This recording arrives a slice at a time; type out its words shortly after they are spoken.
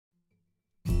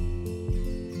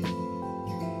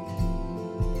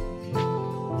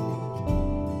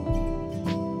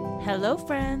Hello,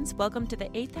 friends. Welcome to the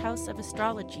 8th house of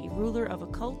astrology, ruler of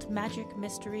occult, magic,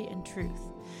 mystery, and truth.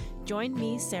 Join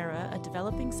me, Sarah, a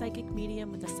developing psychic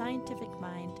medium with a scientific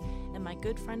mind, and my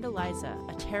good friend Eliza,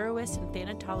 a tarotist and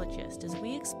thanatologist, as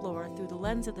we explore through the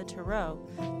lens of the tarot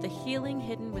the healing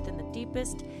hidden within the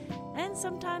deepest and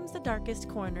sometimes the darkest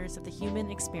corners of the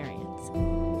human experience.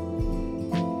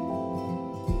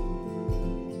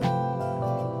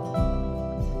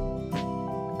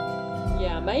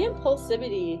 Yeah, my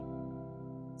impulsivity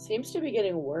seems to be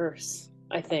getting worse,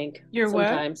 I think. Your what?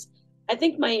 Sometimes. I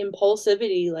think my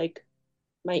impulsivity, like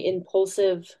my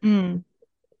impulsive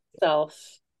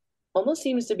self, almost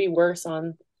seems to be worse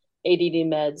on ADD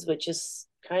meds, which is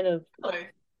kind of, Really?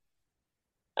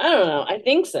 I don't know. I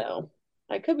think so.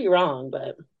 I could be wrong,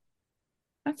 but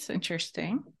That's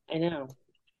interesting. I know.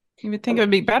 You would think it would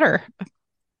be better.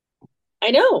 I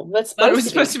know. That's Thought it supposed was to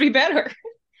supposed be. to be better.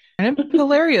 And it's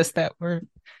hilarious that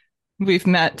we've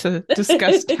met to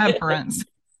discuss temperance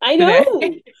I today.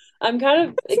 know. I'm kind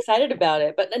of excited about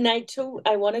it. But and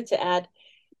I wanted to add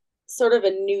sort of a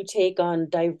new take on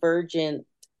divergent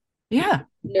Yeah.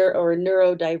 or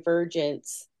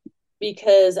neurodivergence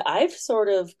because I've sort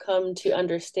of come to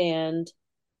understand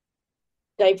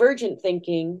divergent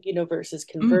thinking, versus Mm.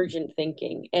 convergent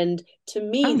thinking. And to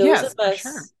me, Oh, those of yes, for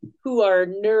sure. us who are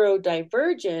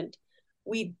neurodivergent,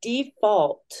 we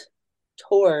default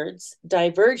towards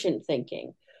divergent thinking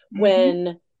Mm-hmm.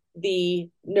 when the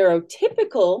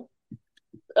neurotypical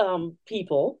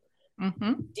people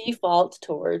Mm-hmm. default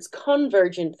towards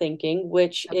convergent thinking,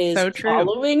 which That's is so true.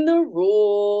 following the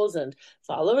rules and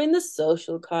following the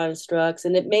social constructs,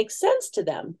 and it makes sense to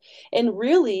them. And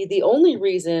really, the only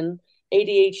reason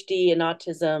ADHD and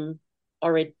autism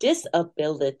are a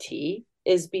disability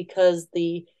is because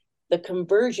the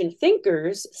convergent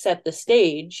thinkers set the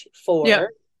stage Yep. for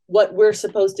what we're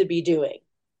supposed to be doing.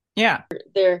 Yeah.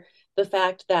 They're the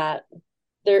fact that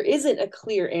there isn't a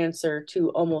clear answer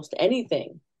to almost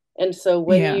anything. And so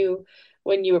Yeah.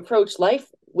 when you approach life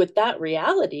with that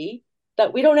reality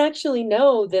that we don't actually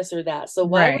know this or that. So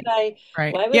Right.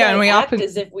 Right. why would Yeah. And I we act often,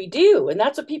 as if we do? And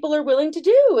that's what people are willing to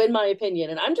do, in my opinion.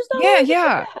 And I'm just not yeah. willing to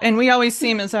Yeah. do that. And we always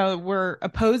seem as though we're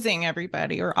opposing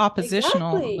everybody or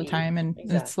oppositional all the Exactly. time. And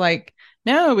it's Exactly. like,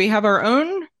 no, we have our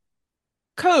own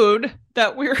code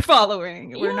that we're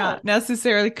following. We're Yeah, not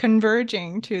necessarily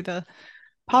converging to the exactly.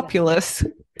 populace.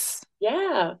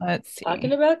 Yeah. Let's Talking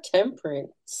see. about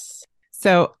temperance.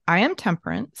 So I am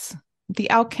temperance, the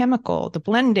alchemical, the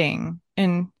blending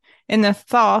in the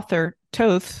Thoth or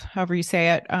Toth, however you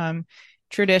say it,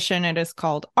 tradition, it is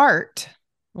called art,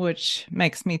 which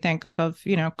makes me think of,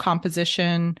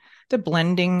 composition, the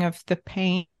blending of the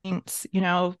paints,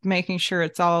 making sure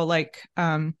it's all like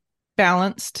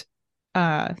balanced,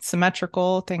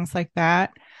 symmetrical, things like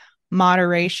that.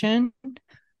 Moderation.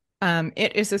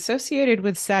 It is associated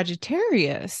with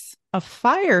Sagittarius, a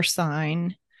fire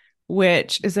sign,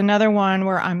 which is another one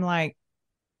where I'm like,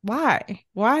 why?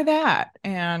 Why that?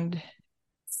 And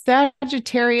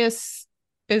Sagittarius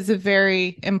is a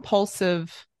very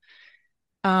impulsive,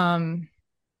 um,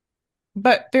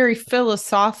 but very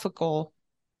philosophical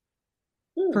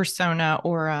Hmm. persona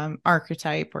or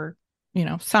archetype or,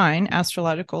 sign,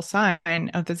 astrological sign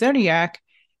of the zodiac.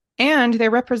 And they're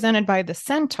represented by the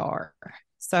centaur.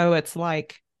 So it's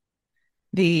like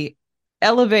the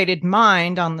elevated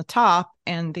mind on the top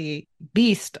and the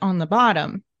beast on the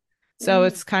bottom. So Mm.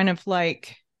 it's kind of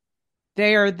like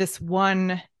they are this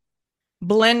one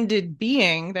blended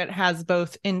being that has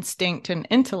both instinct and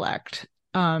intellect.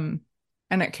 And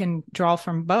it can draw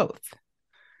from both.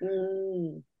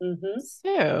 Mm. Mm-hmm.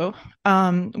 So,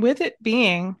 with it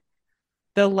being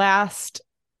the last,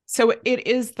 so it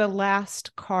is the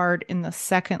last card in the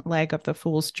second leg of the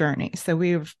Fool's Journey. So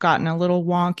we've gotten a little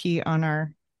wonky on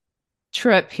our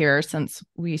trip here since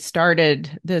we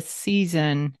started this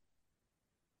season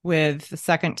with the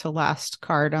second to last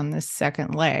card on this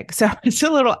second leg. So it's a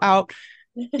little out,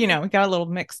 we got a little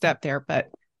mixed up there. But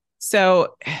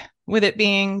so with it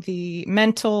being the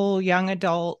mental young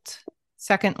adult,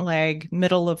 second leg,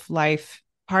 middle of life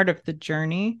part of the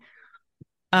journey,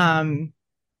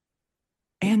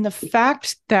 and the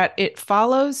fact that it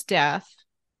follows death,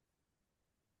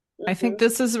 I think Mm-hmm.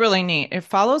 this is really neat. It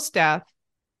follows death.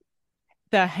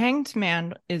 The hanged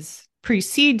man is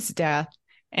precedes death.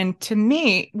 And to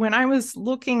me, when I was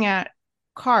looking at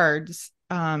cards,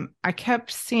 I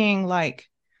kept seeing like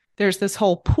there's this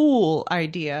whole pool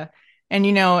idea. And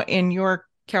in your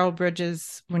Carol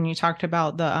Bridges, when you talked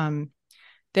about the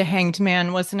hanged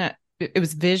man, wasn't it? It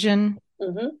was vision.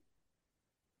 Mm-hmm.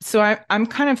 So I'm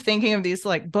kind of thinking of these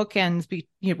like bookends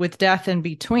with death in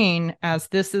between, as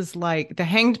this is like the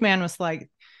hanged man was like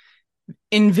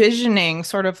envisioning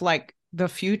sort of like the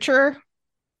future,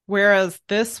 whereas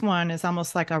this one is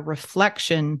almost like a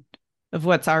reflection of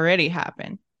what's already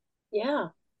happened. Yeah.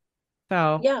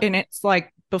 So, Yeah. and it's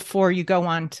like before you go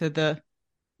on to the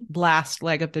last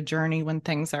leg of the journey when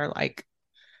things are like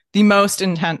the most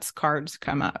intense cards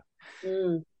come up.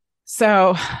 Mm,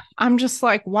 So I'm just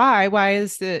like, why? Why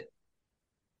is it?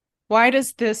 Why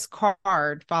does this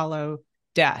card follow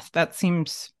death? That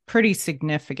seems pretty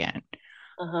significant.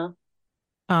 uh-huh.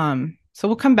 So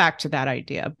we'll come back to that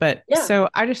idea. But Yeah. so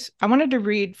I wanted to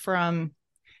read from,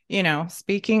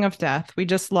 speaking of death, we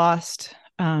just lost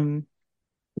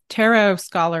tarot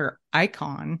scholar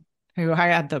icon who I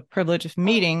had the privilege of Oh,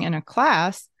 meeting in a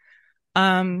class,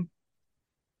 um,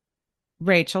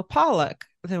 Rachel Pollack,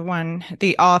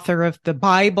 the author of the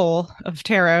Bible of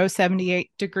Tarot,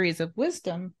 78 Degrees of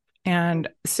Wisdom. And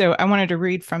so I wanted to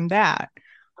read from that.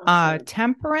 awesome.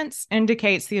 Temperance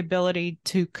indicates the ability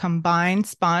to combine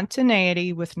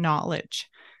spontaneity with knowledge,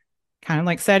 kind of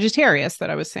like Sagittarius that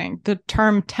I was saying. The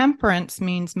term temperance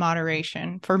means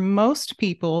moderation. For most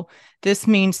people, this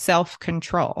means self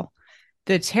control.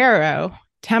 The tarot,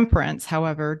 temperance,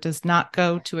 however, does not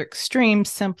go to extremes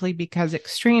simply because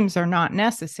extremes are not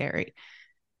necessary.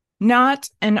 Not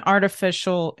an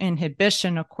artificial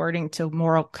inhibition according to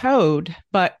moral code,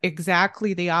 but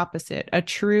exactly the opposite, a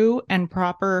true and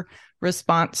proper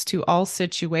response to all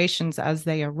situations as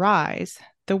they arise.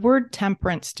 The word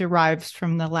temperance derives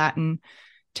from the Latin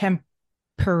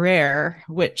temperare,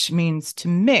 which means to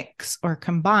mix or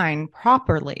combine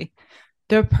properly.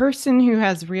 The person who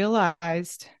has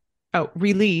released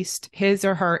his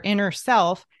or her inner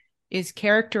self is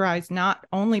characterized not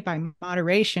only by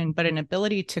moderation, but an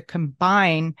ability to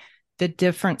combine the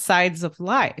different sides of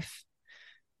life.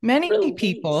 Many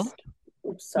people, Released. Oops,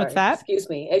 what's sorry. that? Excuse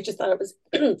me. I just thought it was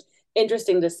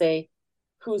interesting to say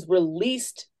who's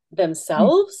released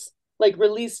themselves, like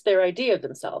released their idea of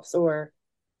themselves or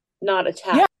not Yeah.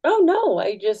 attached. Oh no,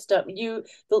 I just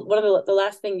one of the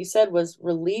last thing you said was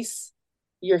release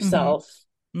Mm-hmm. yourself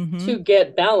Mm-hmm. to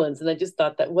get balance, and I just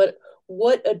thought that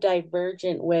what a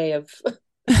divergent way of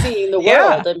seeing the Yeah.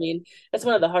 world. I mean, that's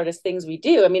one of the hardest things we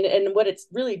do. I mean, and what it's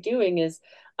really doing is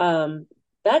um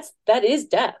that is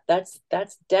death. That's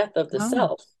death of the Oh,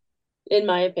 self, in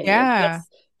my opinion. yeah.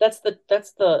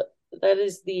 That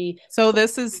is the So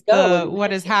place this we is go the in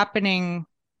what is medicine. happening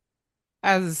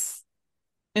as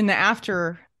in the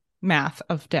aftermath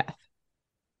of death.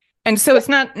 And so Yeah. it's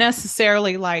not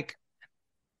necessarily like,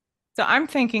 so I'm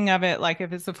thinking of it like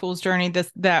if it's a fool's journey,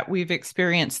 this that we've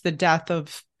experienced the death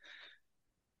of,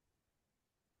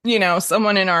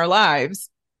 someone in our lives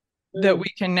that Mm. we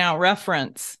can now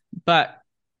reference, but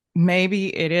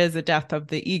maybe it is a death of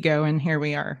the ego, and here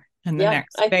we are in the Yeah.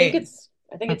 next phase.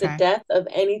 I think it's a Okay. death of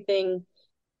anything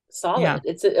Yeah.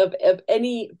 solid. Of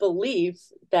any belief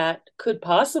that could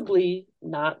possibly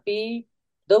not be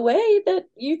the way that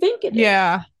you think it is.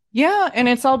 Yeah. Yeah. And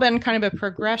it's all been kind of a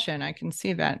progression. I can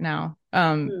see that now.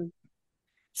 Mm.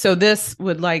 So this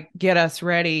would like get us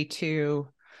ready to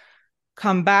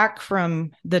come back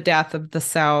from the death of the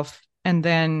self. And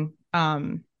then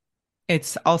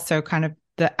it's also kind of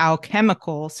the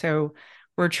alchemical. So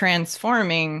we're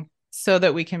transforming so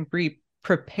that we can be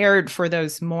prepared for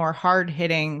those more hard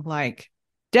hitting, like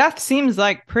death seems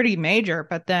like pretty major.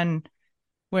 But then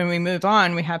when we move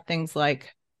on, we have things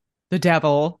like the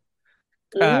devil,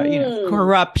 Mm.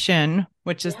 corruption,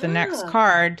 which is the next Yeah.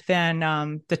 card, then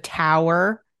the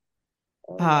tower,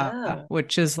 Oh yeah.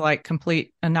 which is like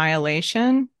complete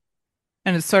annihilation.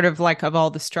 And it's sort of like of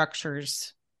all the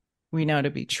structures we know to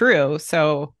be true.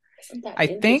 So Isn't that I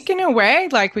think in interesting? a way,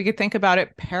 like we could think about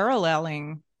it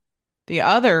paralleling the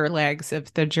other legs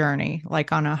of the journey,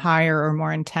 like on a higher or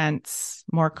more intense,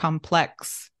 more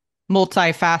complex,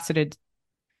 multifaceted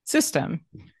system.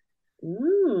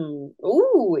 Mm.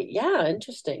 Ooh, yeah,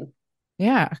 interesting.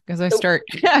 Yeah, because I So, start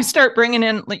I start bringing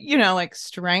in like like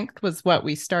strength was what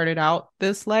we started out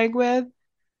this leg with,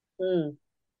 mm,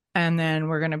 and then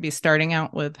we're going to be starting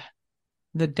out with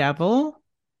the devil,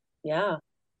 yeah.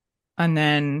 and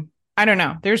then I don't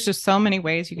know. There's just so many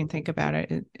ways you can think about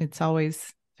it. It's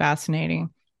always fascinating.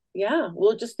 Yeah.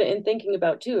 Well, just in thinking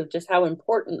about too, just how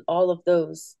important all of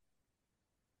those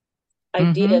Mm-hmm.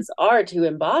 ideas are to Yeah.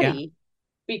 embody.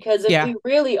 Because if Yeah. we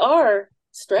really are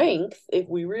strength, if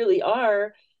we really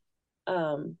are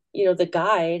the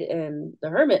guide and the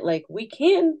hermit, like we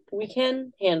can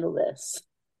handle this.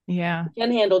 Yeah. We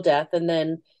can handle death, and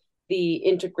then the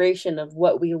integration of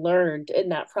what we learned in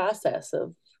that process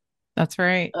That's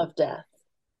right. of death.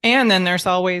 And then there's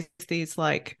always these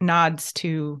like nods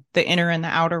to the inner and the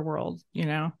outer world.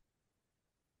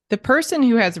 The person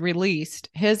who has released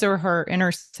his or her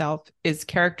inner self is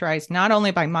characterized not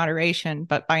only by moderation,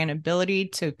 but by an ability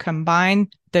to combine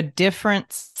the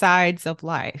different sides of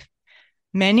life.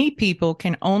 Many people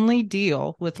can only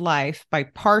deal with life by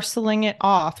parceling it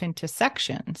off into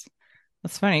sections.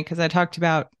 That's funny because I talked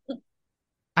about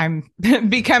I'm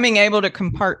becoming able to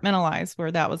compartmentalize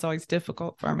where that was always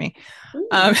difficult for me.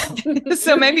 Um,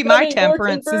 so You're maybe my becoming more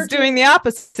temperance is doing convergent. the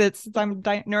opposite since I'm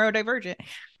neurodivergent.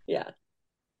 Yeah.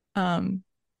 Um,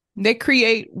 they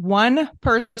create one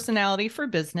personality for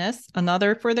business,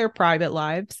 another for their private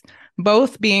lives,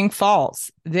 both being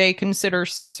false. They consider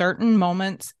certain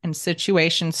moments and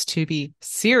situations to be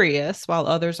serious, while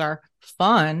others are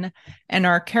fun, and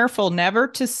are careful never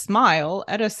to smile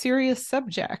at a serious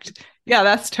subject. Yeah,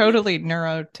 that's totally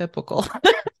neurotypical.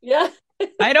 Yeah.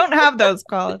 I don't have those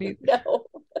qualities. No.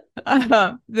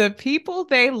 The people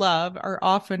they love are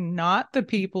often not the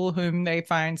people whom they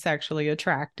find sexually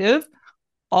attractive.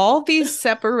 All these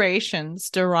separations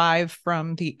derive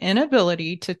from the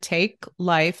inability to take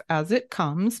life as it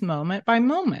comes, moment by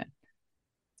moment.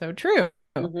 So true.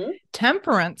 Hmm.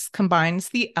 Temperance combines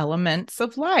the elements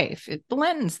of life, it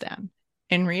blends them.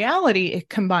 In reality, it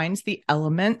combines the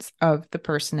elements of the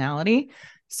personality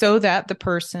so that the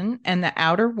person and the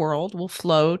outer world will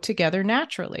flow together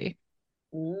naturally.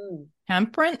 Mm.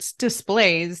 Temperance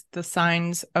displays the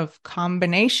signs of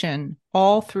combination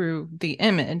all through the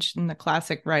image in the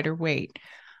classic Rider Waite.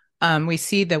 We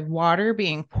see the water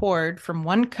being poured from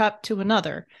one cup to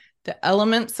another, the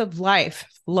elements of life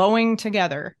flowing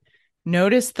together.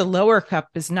 Notice the lower cup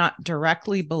is not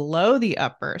directly below the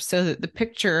upper, so that the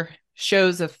picture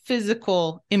shows a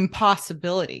physical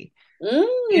impossibility.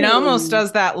 It almost Mm.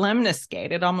 does that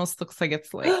lemniscate. It almost looks like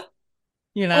it's like,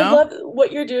 you I know, love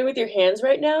what you're doing with your hands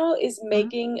right now is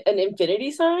making an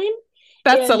infinity sign.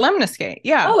 that's a And lemniscate.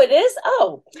 Yeah. oh, it is?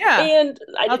 Oh. Yeah. And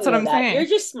I That's didn't what know I'm that. You're saying.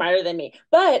 just smarter than me.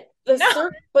 But No.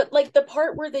 but like the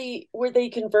part where they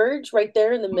converge right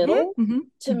there in the Mm-hmm, middle, mm-hmm,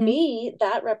 to mm-hmm. me,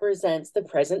 that represents the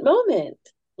present moment.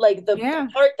 Like the Yeah.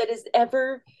 part that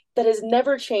is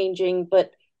never changing,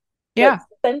 but Yeah.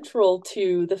 central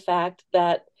to the fact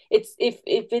that it's if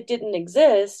it didn't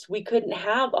exist, we couldn't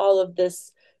have all of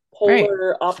this Right.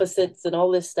 polar opposites and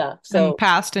all this stuff. And So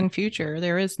past and future,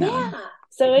 there is none. yeah.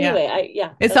 So Yeah. anyway, I yeah,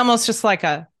 It's that's almost just like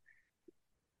a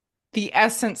the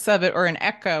essence of it or an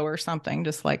echo or something,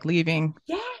 just like leaving.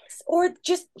 yes. Or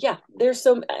just yeah, there's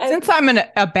so I Since I'm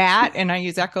a bat and I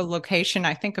use echolocation,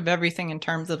 I think of everything in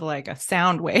terms of like a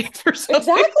sound wave or something.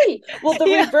 exactly. Well, the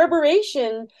Yeah.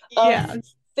 reverberation of Yeah.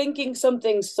 thinking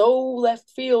something so left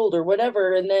field or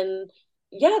whatever, and then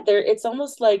yeah, there it's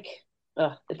almost like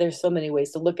there's so many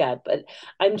ways to look at, but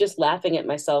I'm just laughing at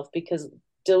myself because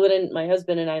Dylan and my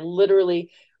husband and I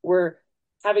literally were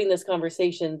having this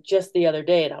conversation just the other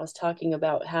day, and I was talking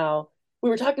about how we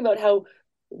were talking about how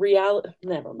reality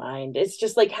never mind it's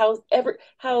just like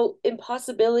how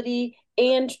impossibility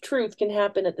and truth can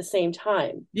happen at the same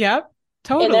time, Yep.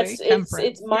 and that's Totally. it's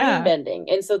Temperance. mind Yeah. bending,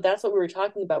 and so that's what we were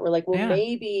talking about. We're like, well, Yeah.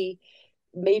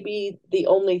 maybe the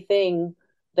only thing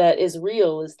that is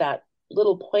real is that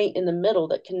little point in the middle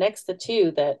that connects the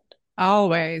two that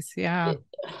Always. Yeah. it,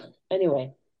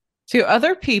 anyway. To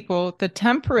other people, the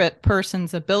temperate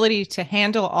person's ability to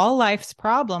handle all life's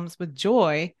problems with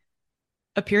joy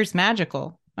appears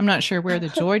magical. I'm not sure where the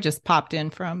joy just popped in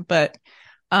from, but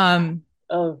um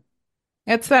Oh,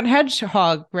 it's that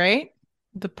hedgehog, right?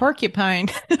 The porcupine.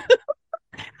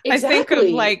 I think of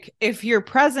exactly. like if you're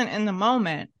present in the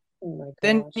moment, Oh my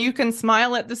then gosh. you can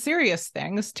smile at the serious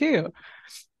things too,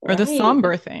 or the Right.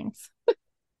 somber things.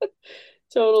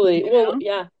 Totally. You Well, know?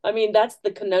 yeah, I mean that's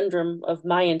the conundrum of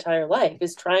my entire life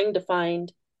is trying to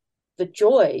find the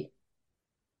joy,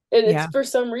 and it's Yeah. for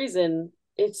some reason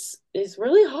it's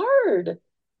really hard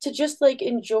to just like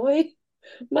enjoy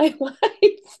my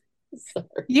life. Sorry.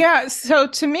 Yeah. So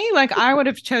to me, like I would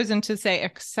have chosen to say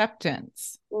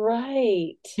acceptance,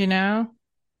 Right. you know?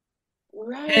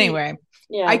 Right. Anyway, I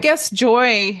Yeah. guess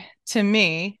joy to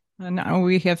me, and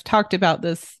we have talked about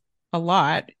this a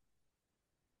lot,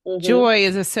 Mm-hmm. joy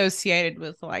is associated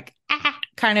with like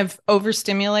kind of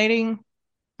overstimulating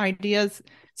ideas.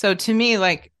 So to me,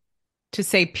 like to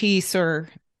say peace or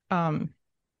um,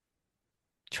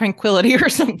 tranquility or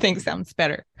something sounds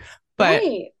better. But,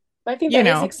 Right. I think you that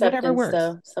is know, whatever acceptance works.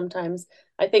 though. Sometimes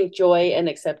I think joy and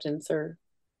acceptance are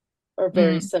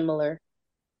very Mm, similar.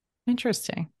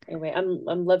 interesting. Anyway,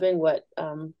 I'm loving what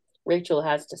Rachel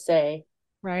has to say.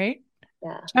 Right.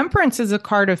 Yeah. Temperance is a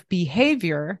card of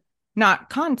behavior, not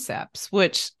concepts,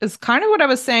 which is kind of what I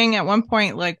was saying at one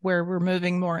point, like where we're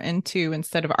moving more into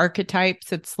instead of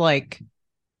archetypes, it's like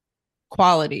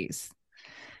qualities.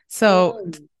 So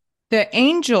Mm. The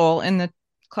angel in the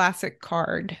classic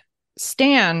card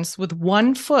stands with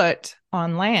 1 foot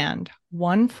on land,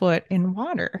 1 foot in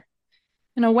water.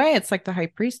 In a way, it's like the high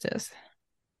priestess.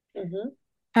 Hmm.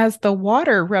 As the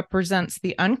water represents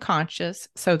the unconscious,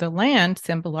 so the land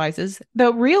symbolizes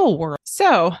the real world.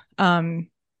 So,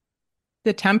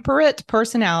 the temperate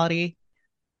personality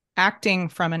acting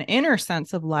from an inner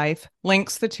sense of life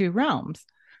links the two realms.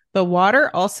 The water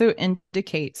also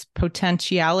indicates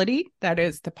potentiality, that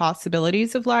is, the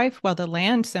possibilities of life, while the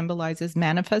land symbolizes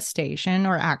manifestation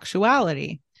or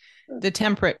actuality. The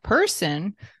temperate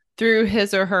person, through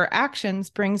his or her actions,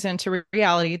 brings into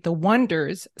reality the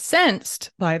wonders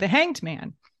sensed by the hanged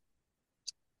man.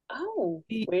 Oh,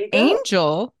 The way to go.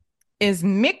 angel is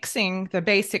mixing the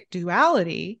basic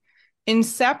duality,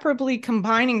 inseparably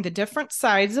combining the different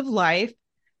sides of life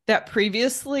that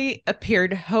previously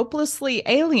appeared hopelessly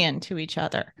alien to each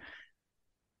other.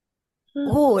 Hmm.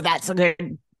 Oh, that's a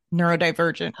good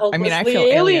neurodivergent. I mean, I Hopelessly feel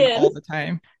alien alien. all the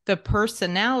time. The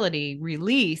personality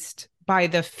released by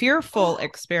the fearful Oh,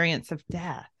 experience of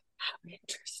death, how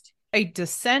interesting. a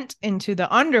descent into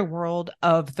the underworld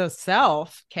of the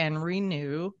self can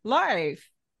renew life.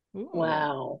 Ooh,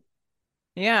 Wow.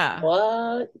 yeah.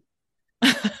 What?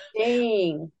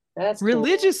 Dang. That's cool.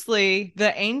 Religiously,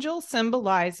 the angel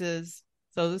symbolizes,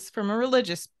 so this is from a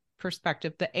religious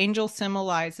perspective, the angel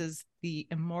symbolizes the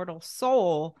immortal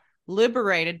soul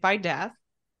liberated by death.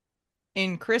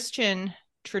 In Christian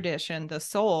tradition, the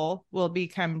soul will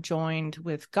become joined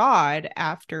with God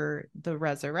after the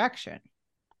resurrection.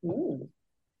 Hmm.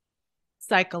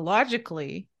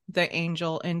 Psychologically, the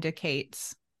angel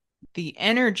indicates the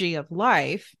energy of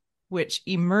life, which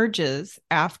emerges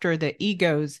after the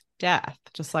ego's death,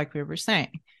 just like we were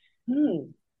saying.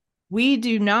 Hmm. We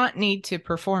do not need to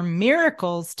perform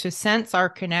miracles to sense our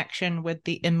connection with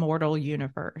the immortal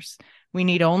universe. We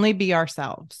need only be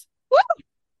ourselves. Woo!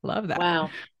 Love that. Wow.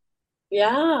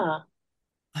 Yeah.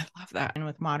 I love that. And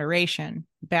with moderation,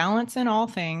 balance in all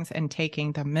things, and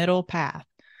taking the middle path.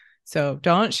 So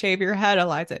don't shave your head,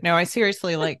 Eliza. No, I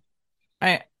seriously like,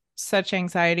 I such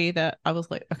anxiety that I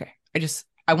was like, okay,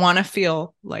 I want to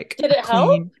feel like Did a it help?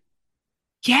 clean. Good.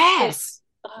 Yes.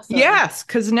 Awesome. Yes.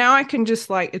 Cause now I can just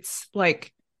like, it's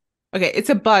like, okay, it's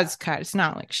a buzz cut. It's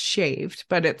not like shaved,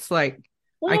 but it's like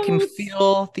I can Well, it's,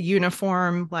 feel the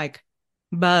uniform like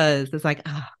buzz. It's like,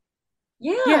 ah,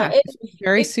 yeah, yeah, it's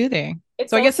very it soothing. it's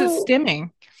So I guess it's also, stimming.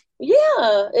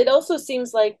 yeah, it also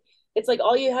seems like it's like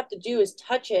all you have to do is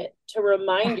touch it to Yeah.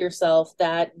 remind yourself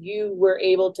that you were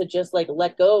able to just like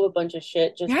let go of a bunch of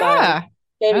shit just by Yeah.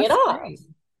 shaving it That's off. great.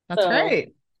 That's So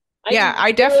great. I Yeah, I it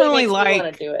really definitely makes me want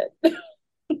like to do it.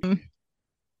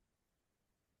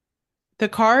 the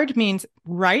card means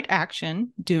right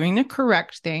action, doing the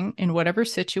correct thing in whatever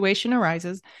situation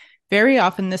arises. Very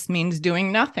often, this means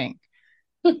doing nothing.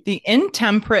 The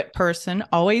intemperate person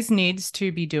always needs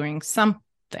to be doing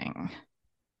something,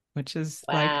 which is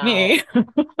like Wow. me.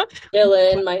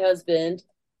 Dylan, my husband.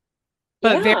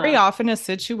 But very Yeah. often, a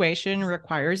situation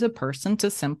requires a person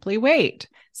to simply wait.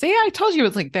 See, I told you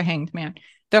it's like the hanged man.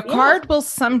 The Yeah. card will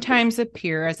sometimes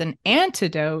appear as an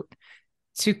antidote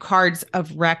to cards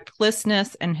of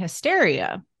recklessness and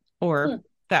hysteria, or Hmm.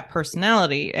 that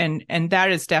personality. And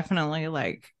that is definitely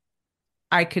like,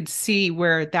 I could see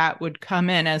where that would come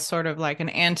in as sort of like an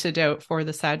antidote for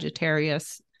the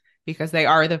Sagittarius, because they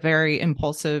are the very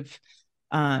impulsive.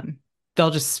 Um,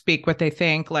 they'll just speak what they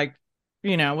think, like,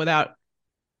 without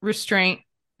restraint.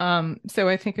 So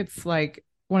I think it's like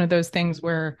one of those things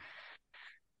where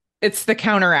it's the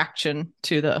counteraction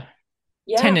to the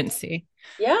Yeah. tendency.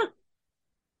 Yeah. Yeah.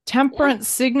 Temperance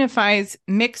signifies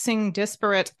mixing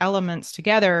disparate elements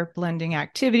together, blending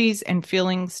activities and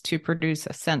feelings to produce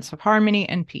a sense of harmony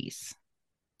and peace.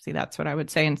 See, that's what I would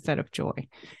say instead of joy.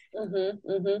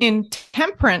 Mm-hmm. Mm-hmm. In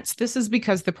temperance, this is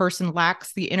because the person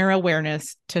lacks the inner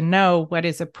awareness to know what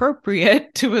is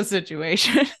appropriate to a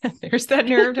situation. There's that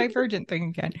neurodivergent thing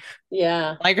again.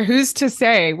 Yeah. Like, who's to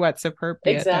say what's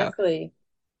appropriate, though? Exactly.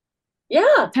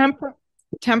 Yeah. Temper-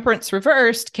 Temperance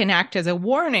reversed can act as a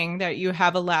warning that you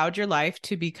have allowed your life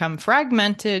to become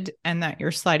fragmented and that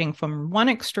you're sliding from one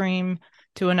extreme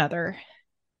to another.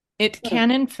 It Hmm.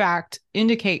 can, in fact,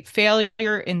 indicate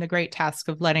failure in the great task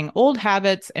of letting old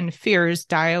habits and fears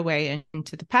die away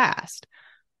into the past.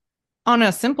 On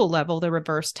a simple level, the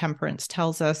reverse temperance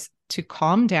tells us to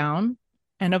calm down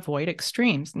and avoid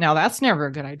extremes. Now, that's never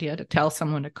a good idea to tell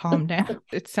someone to calm down.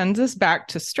 It sends us back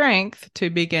to strength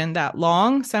to begin that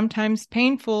long, sometimes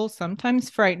painful, sometimes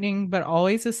frightening, but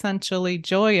always essentially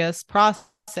joyous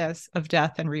process of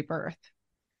death and rebirth.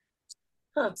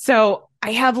 Huh. So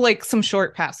I have like some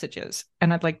short passages,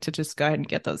 and I'd like to just go ahead and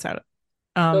get those out.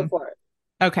 Go Um, for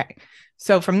it. okay.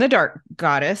 So from the dark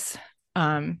goddess,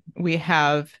 we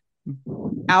have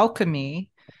alchemy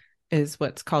is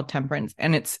what's called temperance,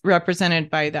 and it's represented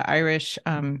by the Irish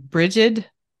Brigid,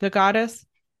 the goddess.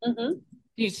 Mm-hmm.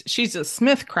 She's a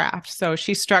smithcraft, so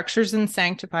she structures and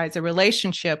sanctifies a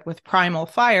relationship with primal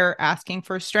fire, asking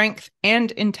for strength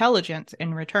and intelligence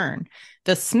in return.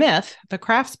 The smith, the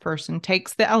craftsperson,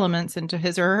 takes the elements into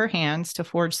his or her hands to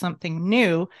forge something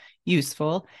new,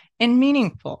 useful, and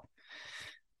meaningful.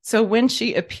 So when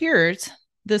she appears,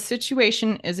 the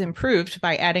situation is improved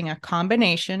by adding a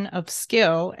combination of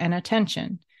skill and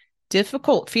attention.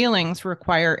 Difficult feelings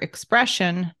require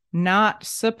expression, not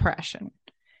suppression.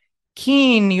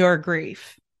 Keen your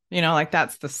grief. Like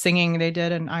that's the singing they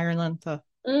did in Ireland. The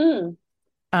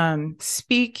Mm.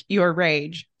 speak your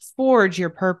rage, forge your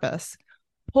purpose,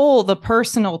 pull the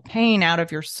personal pain out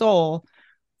of your soul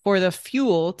for the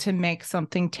fuel to make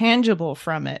something tangible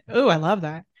from it. Oh, I love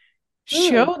that. Mm.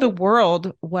 Show the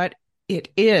world what it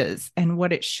is and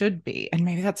what it should be. And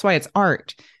maybe that's why it's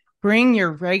art. Bring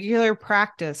your regular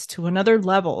practice to another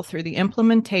level through the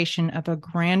implementation of a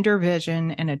grander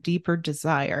vision and a deeper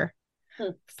desire.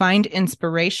 Mm. Find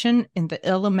inspiration in the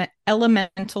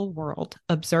elemental world.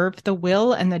 Observe the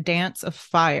will and the dance of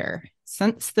fire.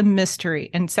 Sense the mystery,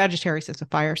 and Sagittarius is a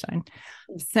fire sign.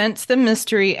 Sense the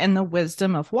mystery and the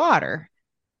wisdom of water.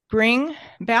 Bring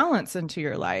balance into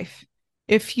your life.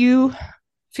 If you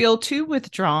feel too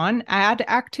withdrawn, add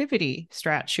activity.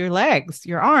 Stretch your legs,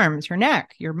 your arms, your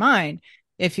neck, your mind.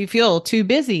 If you feel too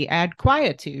busy, add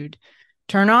quietude.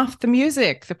 Turn off the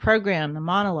music, the program, the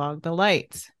monologue, the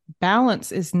lights.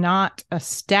 Balance is not a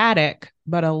static,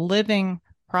 but a living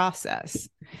process.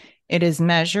 It is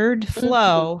measured Mm-hmm.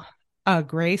 flow, a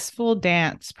graceful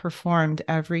dance performed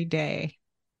every day.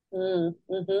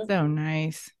 Mm-hmm. So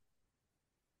nice.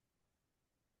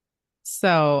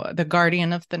 So, the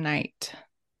guardian of the night.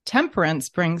 Temperance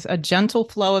brings a gentle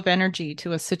flow of energy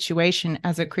to a situation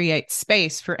as it creates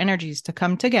space for energies to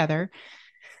come together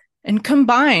and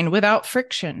combine without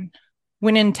friction.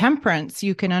 When in temperance,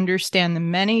 you can understand the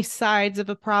many sides of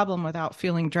a problem without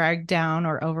feeling dragged down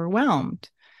or overwhelmed.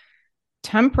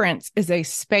 Temperance is a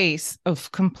space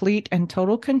of complete and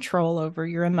total control over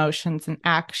your emotions and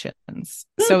actions.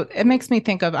 So it makes me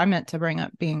think of, I meant to bring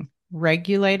up being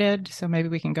regulated. So maybe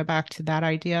we can go back to that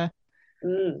idea.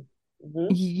 Mm-hmm.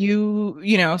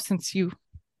 Since you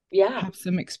Yeah. have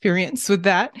some experience with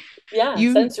that, Yeah.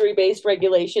 you, Sensory based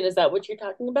regulation. Is that what you're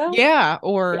talking about? yeah,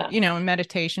 or, Yeah.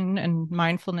 meditation and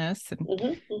mindfulness. And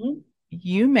Mm-hmm. Mm-hmm.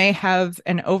 you may have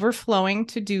an overflowing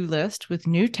to do list with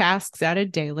new tasks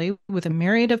added daily, with a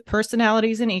myriad of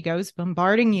personalities and egos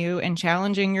bombarding you and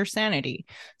challenging your sanity.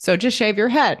 So just shave your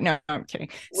head. No, I'm kidding.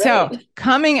 So, Right.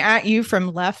 coming at you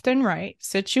from left and right,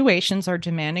 situations are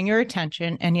demanding your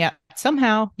attention, and yet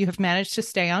somehow you have managed to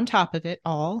stay on top of it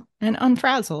all and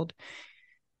unfrazzled.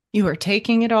 You are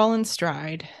taking it all in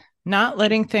stride, not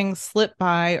letting things slip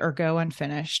by or go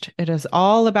unfinished. It is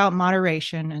all about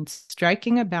moderation and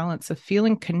striking a balance of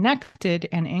feeling connected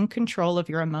and in control of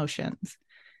your emotions.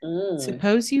 Mm.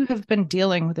 Suppose you have been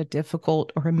dealing with a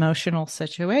difficult or emotional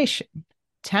situation.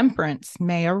 Temperance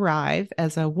may arrive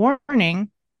as a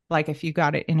warning, like if you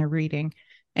got it in a reading,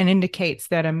 and indicates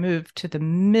that a move to the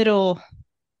middle,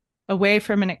 away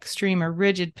from an extreme or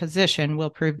rigid position, will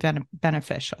prove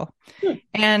beneficial. Hmm.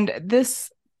 And this,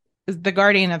 the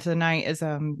Guardian of the Night, is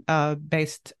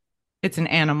based. It's an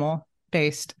animal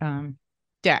based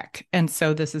deck, and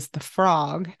so this is the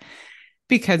frog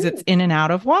because it's Mm. in and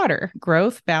out of water,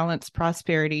 growth, balance,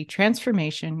 prosperity,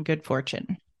 transformation, good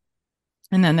fortune.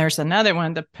 And then there's another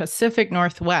one. The Pacific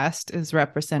Northwest is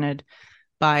represented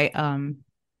by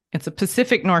it's a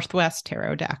Pacific Northwest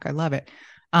tarot deck. I love it.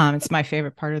 It's my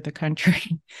favorite part of the country.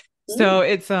 So Mm.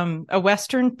 it's a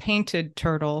Western painted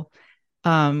turtle.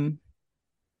 Um,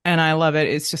 and I love it.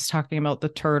 It's just talking about the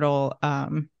turtle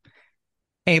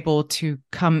able to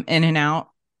come in and out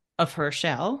of her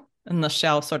shell, and the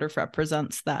shell sort of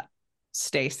represents that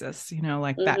stasis,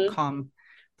 like that Mm-hmm. calm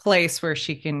place where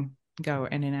she can go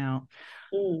in and out.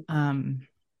 Mm. Um,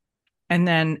 and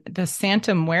then the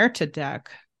Santa Muerta deck.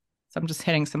 So I'm just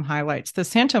hitting some highlights. The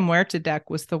Santa Muerta deck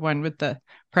was the one with the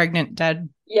pregnant dead.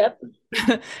 Yep.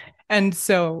 And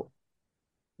so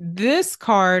this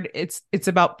card, it's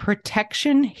about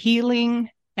protection, healing,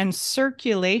 and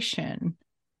circulation.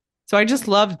 So I just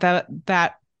loved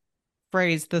that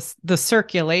phrase, this the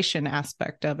circulation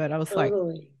aspect of it. I was like,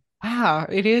 Totally. wow,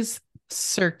 it is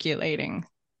circulating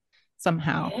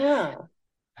somehow. Yeah.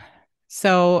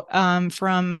 So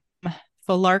from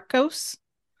Philarkos,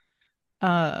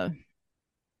 uh,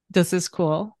 this is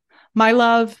cool. My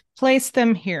love, place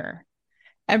them here.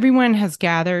 Everyone has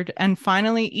gathered, and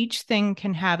finally each thing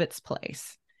can have its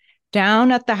place.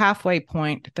 Down at the halfway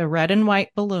point, the red and white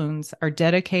balloons are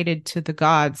dedicated to the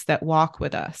gods that walk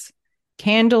with us,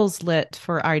 candles lit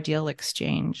for ideal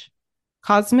exchange,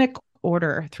 cosmic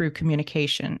order through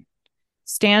communication.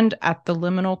 Stand at the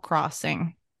liminal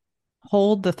crossing,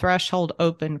 hold the threshold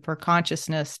open for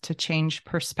consciousness to change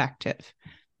perspective.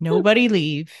 Nobody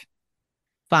leave,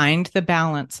 find the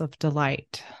balance of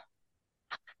delight.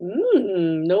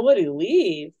 Nobody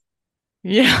leave.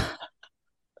 Yeah.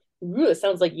 Ooh, it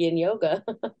sounds like yin yoga.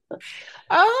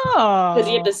 Because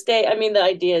you have to Oh, stay. I mean, the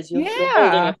idea is you're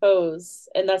holding a yeah. pose,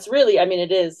 and that's really, I mean,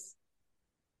 it is.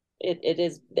 It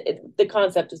is the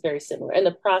concept is very similar, and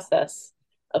the process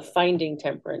of finding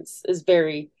temperance is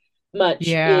very much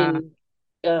Yeah.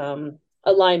 in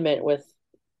alignment with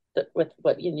with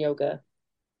what yin yoga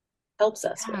helps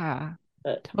us with. Yeah.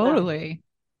 But wow, Totally.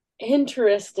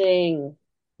 interesting.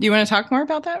 Do you want to talk more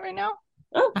about that right now?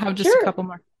 Oh, I have just a sure. couple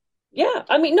more. Yeah.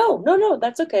 I mean, no,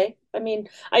 that's okay. I mean,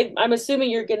 I'm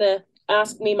assuming you're gonna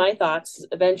ask me my thoughts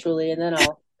eventually, and then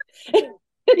I'll.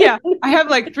 Yeah, I have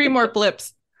like three more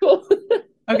blips. Cool.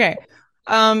 Okay.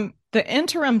 The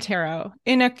interim tarot.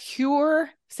 In a cure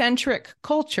centric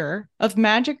culture of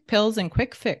magic pills and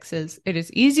quick fixes, it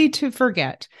is easy to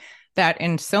forget that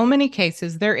in so many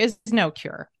cases there is no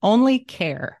cure, only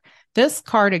care. This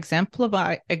card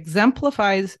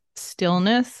exemplifies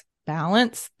stillness,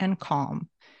 balance, and calm.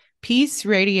 Peace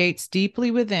radiates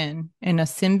deeply within in a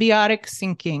symbiotic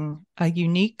syncing, a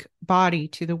unique body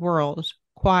to the world,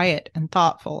 quiet and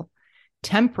thoughtful.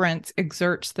 Temperance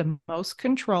exerts the most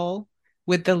control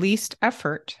with the least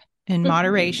effort in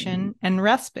moderation and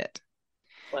respite.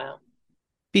 Wow.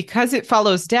 Because it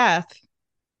follows death,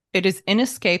 it is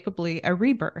inescapably a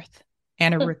rebirth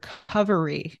and a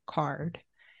recovery card.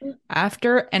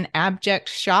 After an abject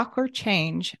shock or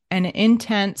change, an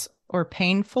intense or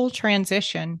painful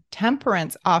transition,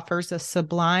 temperance offers a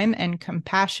sublime and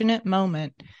compassionate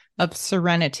moment of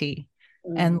serenity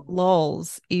and Mm,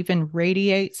 lulls, even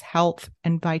radiates health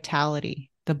and vitality.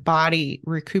 The body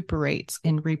recuperates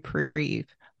in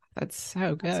reprieve. That's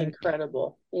so that's good.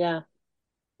 incredible. Yeah.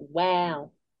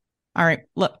 Wow. All right,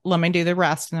 let me do the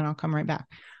rest and then I'll come right back.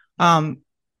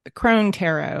 The Crone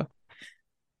Tarot.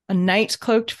 A night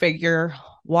cloaked figure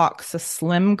walks a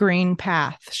slim green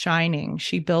path, shining.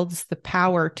 She builds the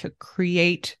power to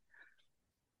create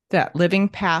that living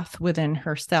path within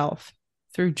herself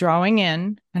through drawing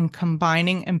in and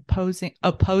combining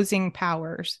opposing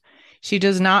powers. She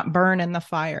does not burn in the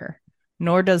fire,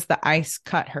 nor does the ice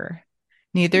cut her.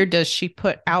 Neither does she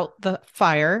put out the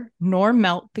fire nor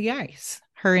melt the ice.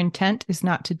 Her intent is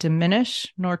not to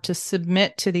diminish nor to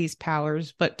submit to these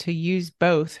powers, but to use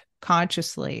both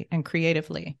consciously and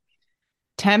creatively.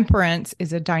 Temperance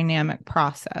is a dynamic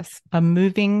process, a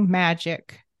moving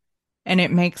magic, and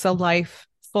it makes a life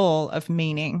full of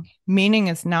meaning. Meaning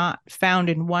is not found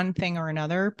in one thing or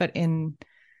another, but in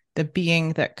the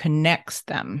being that connects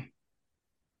them.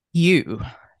 You,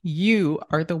 you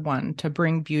are the one to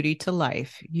bring beauty to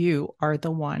life. You are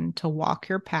the one to walk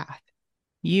your path.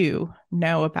 You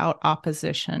know about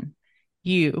opposition.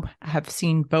 You have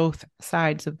seen both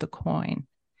sides of the coin.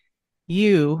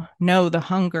 You know the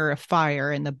hunger of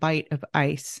fire and the bite of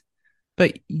ice,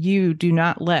 but you do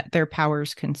not let their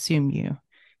powers consume you.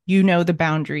 You know the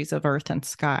boundaries of earth and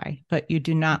sky, but you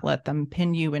do not let them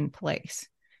pin you in place.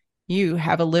 You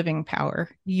have a living power.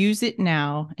 Use it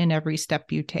now in every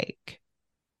step you take.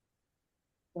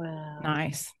 Wow.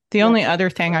 Nice. The only That's other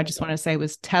thing I just want incredible. to say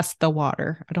was test the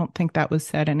water. I don't think that was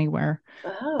said anywhere.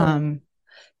 Oh, Um,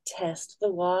 test the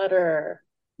water.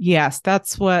 yes,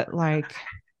 that's what like,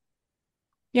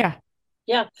 yeah,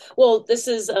 Yeah. Well, this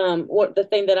is what the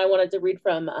thing that I wanted to read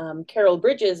from Carol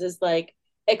Bridges is like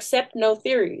accept no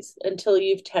theories until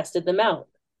you've tested them out.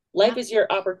 Life yeah, is your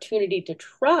opportunity to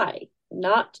try,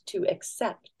 not to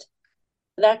accept.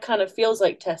 That kind of feels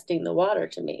like testing the water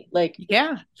to me. Like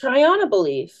yeah, try on a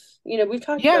belief. You know, we've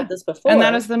talked yeah. about this And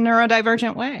that before, is the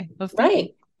neurodivergent way of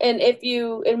thinking. right?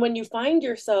 And when you find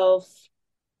yourself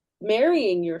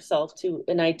marrying yourself to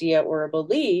an idea or a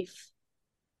belief,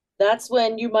 that's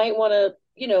when you might want to,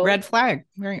 Red flag.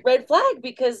 Right. red flag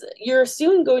because you're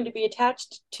soon going to be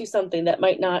attached to something that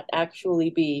might not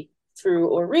actually be true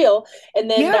or real. And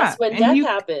then that's Yeah. when And death you,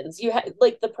 happens. You have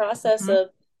like the process mhm. of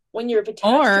when you've attached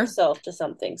or, yourself to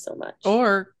something so much.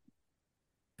 or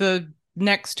the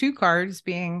next two cards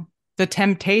being the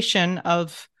temptation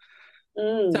of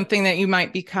Mm. something that you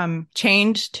might become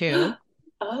chained to,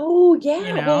 Oh, you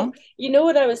yeah. Well, know, you know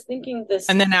what I was thinking this.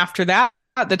 and then after that,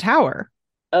 the tower,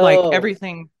 like Oh,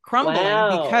 everything crumbling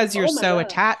wow. because you're Oh my so gosh.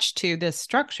 attached to this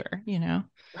structure, you know?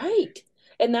 Right.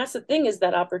 And that's the thing, is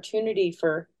that opportunity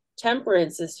for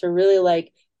temperance is to really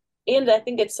like, and I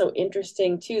think it's so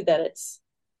interesting too that it's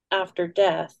after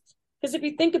death. Because if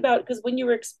you think about, because when you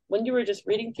were just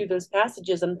reading through those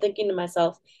passages, I'm thinking to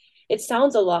myself, it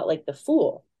sounds a lot like the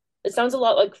fool. It sounds a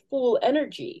lot like fool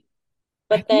energy.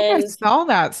 I But think I then, saw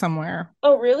that somewhere.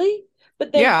 oh really?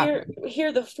 But then Yeah.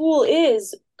 here the fool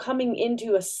is coming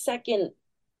into a second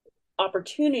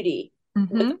opportunity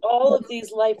with Hmm. all of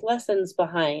these life lessons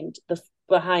behind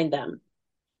them.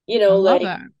 I love Like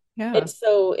that. Yeah.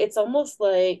 it's almost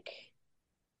like,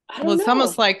 I Well, don't it's know.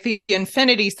 almost like the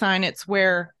infinity sign. It's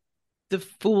where the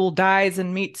fool dies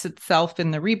and meets itself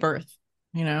in the rebirth,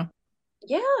 you know?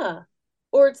 Yeah.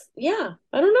 Or it's, yeah,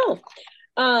 I don't know.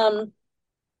 Um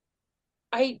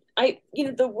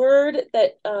the word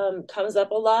that comes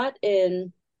up a lot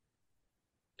in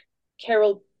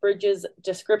Carol Bridges'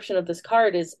 description of this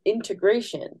card is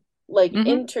integration. Like Hmm.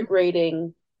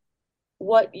 integrating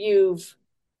what you've,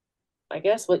 I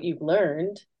guess, what you've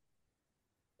learned.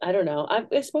 I don't know.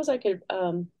 I suppose I could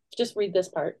just read this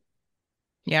part.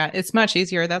 Yeah, it's much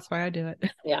easier. That's why I do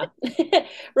it. Yeah.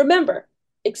 Remember,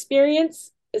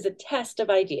 experience is a test of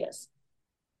ideas.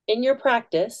 In your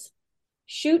practice,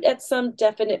 shoot at some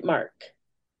definite mark.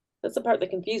 That's the part that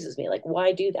confuses me. Like,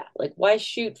 why do that? Like, why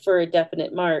shoot for a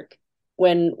definite mark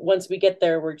when once we get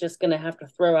there, we're just going to have to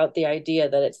throw out the idea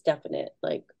that it's definite?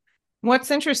 Like,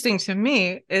 What's interesting to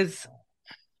me is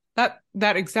that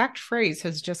exact phrase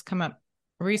has just come up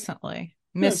recently,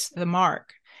 hmm, miss the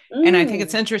mark. And I think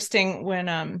it's mm, interesting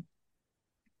when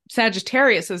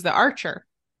Sagittarius is the archer.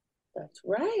 that's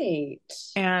right.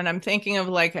 And I'm thinking of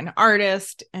like an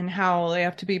artist and how they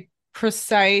have to be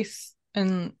precise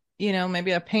and,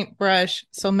 maybe a paintbrush.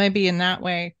 So maybe in that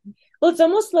way, Well, it's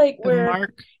almost like the where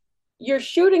mark. you're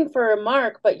shooting for a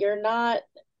mark, but you're not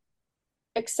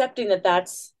accepting that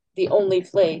that's the only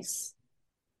place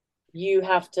you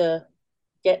have to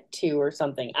get to or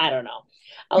something. I don't know.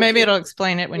 I'll Maybe keep, it'll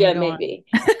explain it when you yeah, go on. maybe.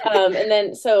 And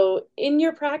then, so in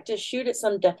your practice, shoot at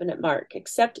some definite mark.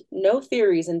 Accept no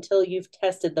theories until you've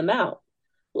tested them out.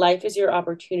 Life is your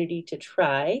opportunity to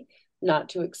try, not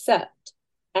to accept.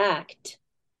 Act,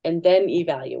 and then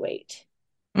evaluate.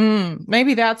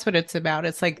 Maybe that's what it's about.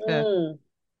 It's like the Mm,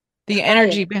 the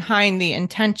energy trying. behind the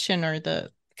intention or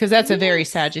the because that's a very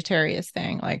Yes. Sagittarius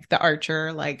thing, like the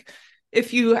archer. Like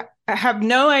if you have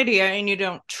no idea and you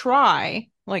don't try,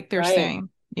 like they're Right. saying,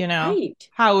 Right.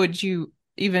 how would you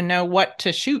even know what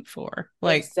to shoot for?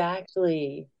 Like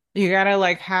Exactly. you gotta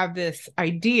like have this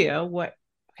idea what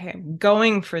okay, I'm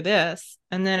going for this,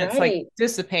 and then it's like Right.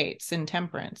 dissipates in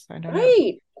temperance. I don't know.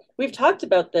 Right. We've talked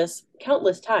about this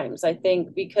countless times, I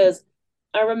think, because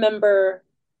I remember,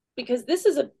 because this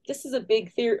is a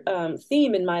big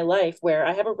theme in my life where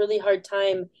I have a really hard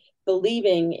time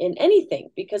believing in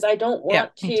anything because I don't Yeah,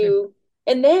 want me too. to.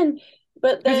 And then,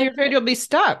 but Because then, you're afraid you'll be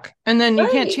stuck and then you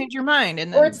can't right. change your mind.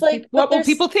 And Or it's then like, but what will there's,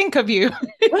 people think of you?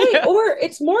 right. Yeah. Or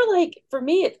it's more like, for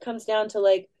me, it comes down to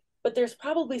like, but there's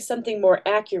probably something more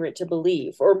accurate to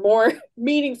believe or more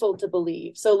meaningful to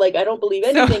believe. So, like, I don't believe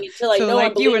So, anything until I so know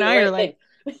I'm like you and believing the I are right thing. like,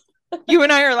 you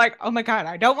and I are like, oh my God,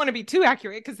 I don't want to be too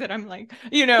accurate because then I'm like,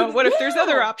 what if there's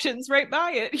other Yeah. options right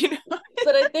by it?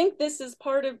 But I think this is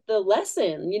part of the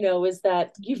lesson, is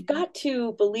that you've Mhm. got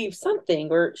to believe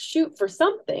something or shoot for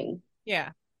something.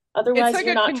 Yeah. It's Otherwise, like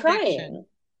you're not trying.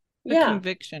 a Yeah,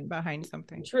 conviction behind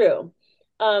something. true.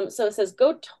 So it says,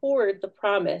 go toward the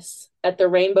promise at the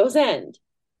rainbow's end.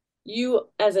 You,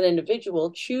 as an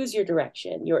individual, choose your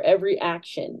direction, your every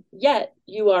action, yet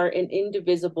you are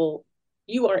indivisible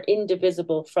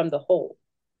from the whole.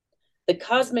 The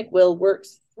cosmic will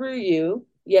works through you,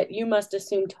 yet you must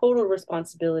assume total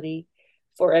responsibility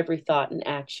for every thought and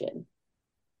action.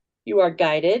 You are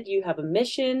guided, you have a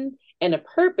mission and a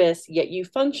purpose, yet you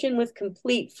function with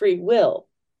complete free will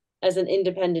as an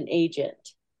independent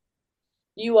agent.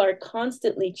 You are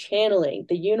constantly channeling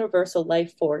the universal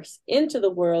life force into the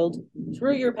world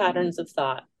through your patterns of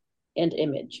thought and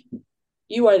image.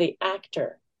 You are the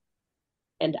actor,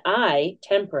 and I,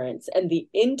 Temperance, am the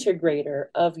integrator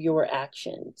of your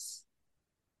actions.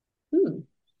 Hmm.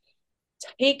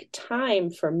 Take time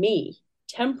for me,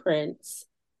 Temperance.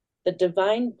 The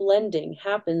divine blending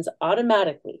happens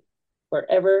automatically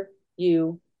wherever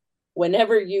you,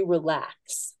 whenever you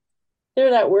relax.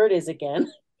 There that word is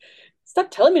again.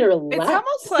 Stop telling me to It's relax.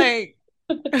 almost like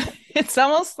it's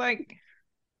almost like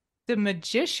the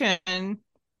magician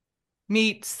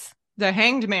meets the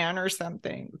hanged man or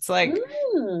something. It's like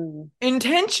Mm,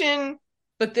 intention,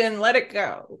 but then let it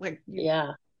go. Like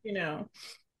yeah, you know.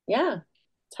 yeah.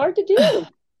 It's hard to do.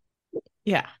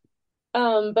 Yeah.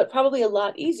 But probably a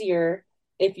lot easier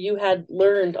if you had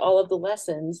learned all of the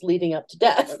lessons leading up to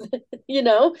death, you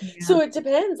know? Yeah. So it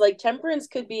depends. Like temperance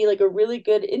could be like a really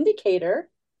good indicator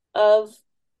of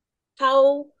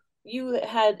how you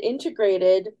had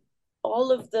integrated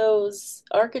all of those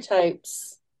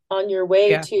archetypes on your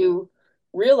way Yeah. to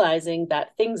realizing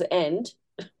that things end.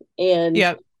 And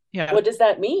Yep. what Yep. does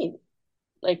that mean?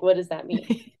 Like, what does that mean?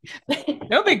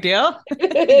 No big deal.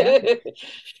 Yeah.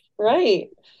 Right.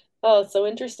 Oh, so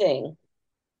interesting.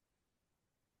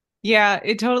 Yeah.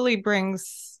 It totally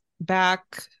brings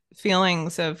back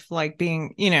feelings of like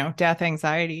being, death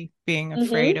anxiety, being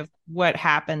afraid Mm-hmm. of what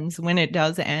happens when it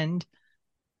does end.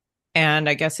 And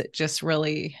I guess it just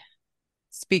really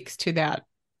speaks to that,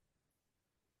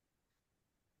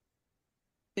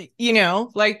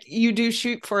 like you do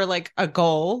shoot for like a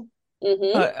goal,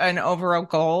 Mm-hmm. an overall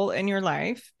goal in your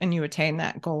life, and you attain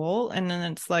that goal. And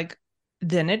then it's like,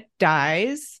 then it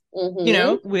dies,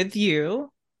 Mm-hmm. with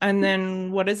you. And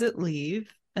then what does it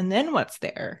leave? And then what's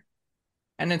there?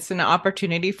 And it's an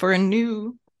opportunity for a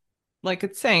new, like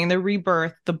it's saying, the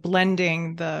rebirth, the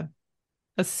blending, the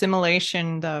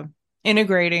assimilation, the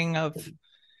integrating of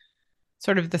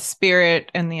sort of the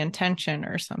spirit and the intention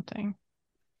or something.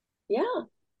 Yeah.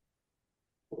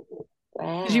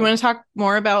 Did you Wow. want to talk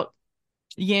more about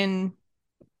yin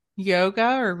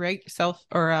yoga or self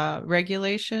or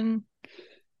regulation?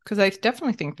 Because I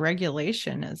definitely think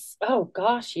regulation is. Oh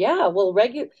gosh, yeah. Well,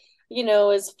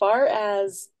 as far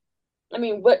as I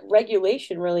mean, what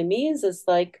regulation really means is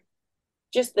like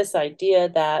just this idea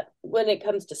that when it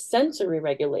comes to sensory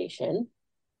regulation,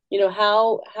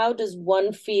 how does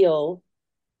one feel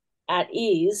at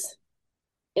ease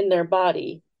in their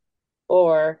body,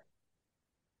 or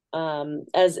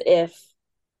as if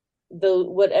the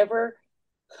whatever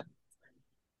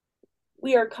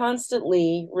we are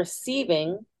constantly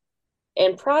receiving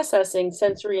and processing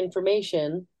sensory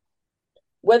information,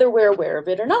 whether we're aware of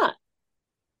it or not.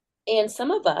 And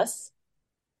some of us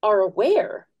are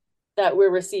aware that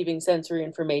we're receiving sensory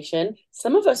information.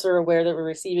 Some of us are aware that we're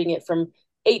receiving it from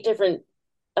eight different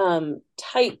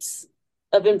types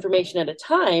of information at a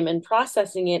time and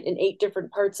processing it in eight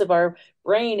different parts of our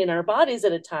brain and our bodies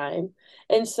at a time.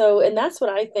 And that's what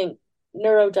I think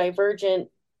neurodivergent,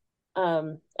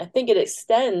 I think it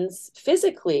extends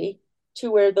physically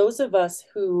to where those of us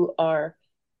who are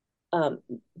um,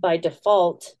 by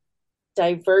default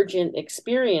divergent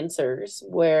experiencers,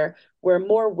 where we're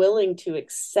more willing to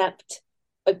accept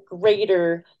a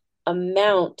greater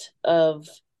amount of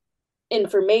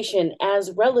information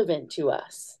as relevant to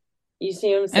us. You see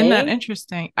what I'm Isn't that saying?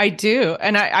 interesting? I do.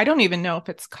 And I don't even know if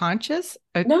it's conscious.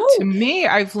 To No. me,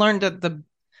 I've learned that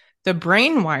the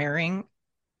brain wiring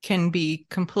can be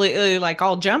completely like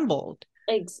all jumbled.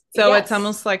 So it's Yes.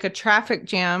 almost like a traffic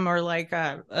jam or like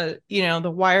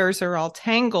the wires are all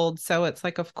tangled. So it's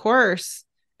like, of course,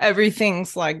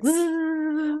 everything's like,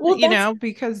 Well,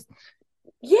 because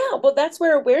that's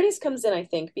where awareness comes in, I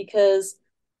think, because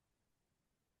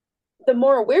the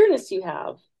more awareness you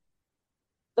have,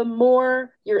 the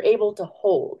more you're able to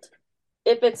hold.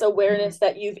 If it's awareness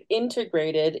that you've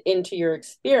integrated into your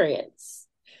experience.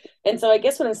 And so I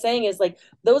guess what I'm saying is like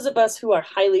those of us who are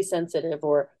highly sensitive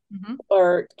or Mhm.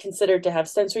 are considered to have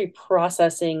sensory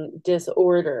processing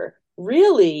disorder,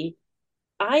 really,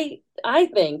 I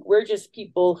think we're just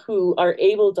people who are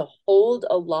able to hold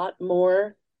a lot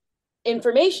more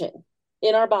information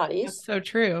in our That's bodies. so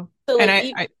true. So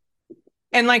And like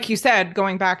and like you said,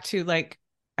 going back to like,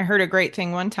 I heard a great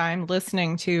thing one time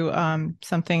listening to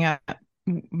something at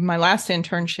my last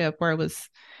internship where it was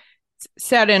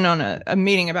sat in on a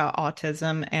meeting about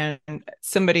autism, and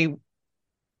somebody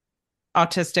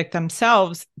autistic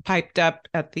themselves piped up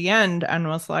at the end and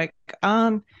was like,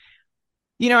 I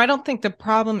don't think the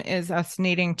problem is us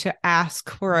needing to ask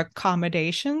for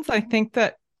accommodations. I think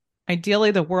that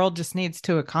ideally the world just needs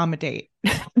to accommodate.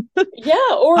 yeah,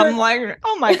 I'm or like,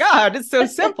 oh my God, it's so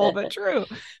simple but true.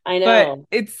 I But know.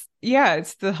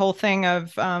 it's the whole thing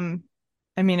of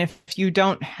I mean, if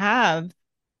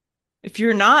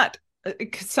you're not,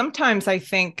 'cause sometimes I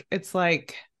think it's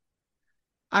like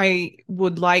I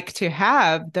would like to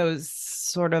have those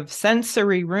sort of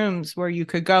sensory rooms where you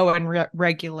could go and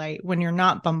regulate when you're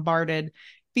not bombarded,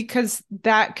 because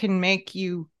that can make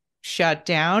you shut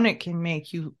down. It can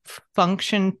make you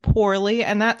function poorly.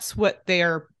 And that's what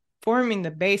they're forming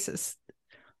the basis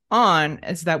on,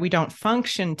 is that we don't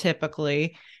function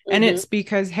typically. And Mm-hmm. it's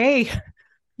because, hey,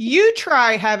 you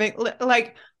try having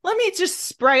like, let me just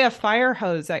spray a fire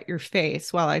hose at your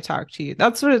face while I talk to you.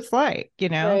 That's what it's like.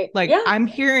 Right. Like Yeah. I'm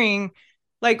hearing,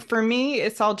 like for me,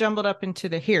 it's all jumbled up into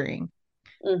the hearing,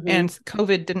 Mm-hmm. and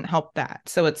COVID didn't help that.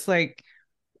 So it's like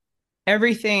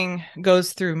everything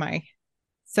goes through my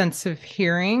sense of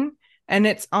hearing. And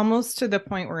it's almost to the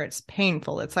point where it's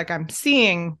painful. It's like I'm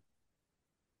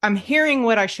hearing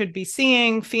what I should be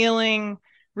seeing, feeling,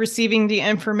 receiving the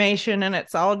information, and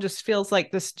it's all just feels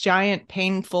like this giant,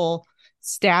 painful,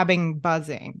 stabbing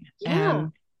buzzing. Yeah,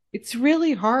 And it's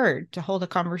really hard to hold a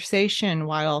conversation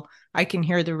while I can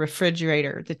hear the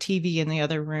refrigerator, the TV in the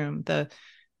other room, the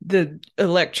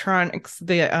electronics,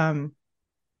 the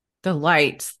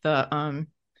lights,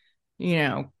 you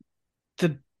know,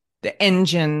 the the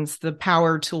engines, the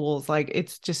power tools. Like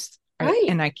it's just right.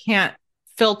 and I can't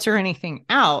filter anything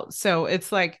out. So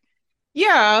it's like,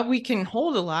 yeah, we can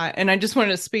hold a lot. And I just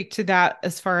wanted to speak to that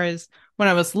as far as when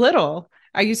I was little,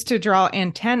 I used to draw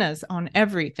antennas on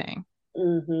everything.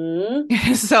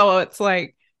 Mm-hmm. So it's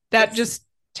like that It's just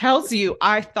tells you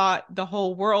I thought the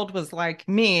whole world was like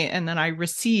me, and then I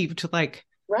received like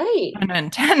right. an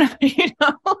antenna,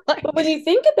 But like when you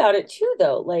think about it too,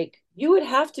 though, like you would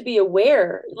have to be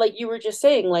aware, like you were just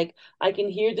saying, like I can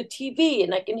hear the TV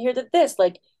and I can hear the this,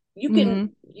 like you can mm-hmm,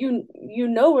 you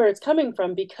know where it's coming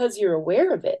from because you're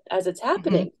aware of it as it's mm-hmm,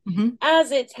 happening. mm-hmm.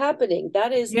 As it's happening,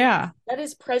 Yeah. that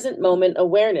is present moment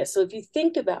awareness. So if you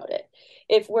think about it,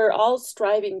 if we're all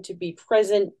striving to be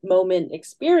present moment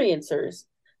experiencers,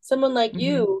 someone like Mm-hmm.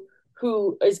 you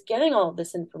who is getting all of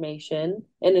this information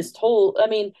and is told, I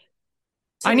mean,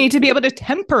 to I need to be me, able to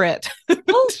temper it.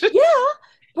 oh, yeah,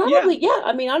 Yeah. probably. Yeah.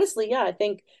 I mean, honestly, yeah, I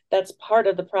think that's part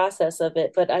of the process of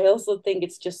it. But I also think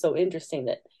it's just so interesting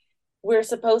that we're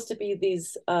supposed to be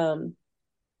these,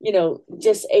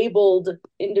 disabled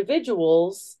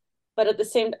individuals, but at the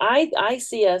same, I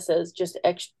see us as just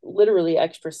literally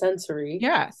extrasensory,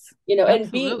 Yes. and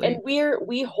Absolutely.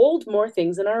 we hold more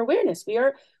things in our awareness.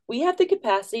 We have the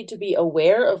capacity to be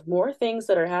aware of more things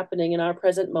that are happening in our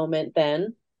present moment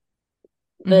than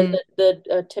Mm-hmm.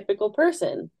 the typical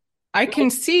person. I My can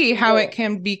see how yeah. it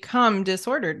can become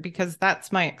disordered because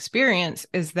that's my experience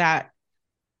is that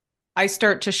I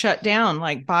start to shut down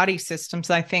like body systems.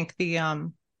 I think the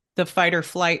fight or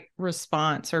flight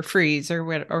response or freeze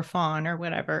or fawn or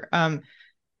whatever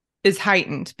is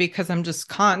heightened because I'm just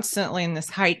constantly in this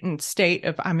heightened state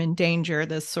of I'm in danger,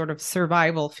 this sort of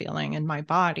survival feeling in my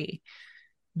body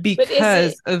But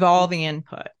because of all the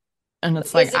input. And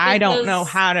it's like is it I don't know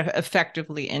because how to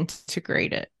effectively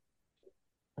integrate it.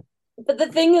 but the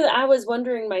thing that I was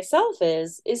wondering myself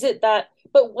is it that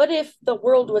but what if the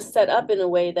world was set up in a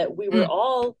way that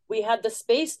Mm. we had the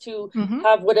space to Mm-hmm.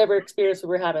 have whatever experience we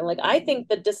were having? Like I think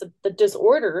the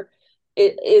disorder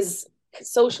it is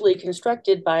socially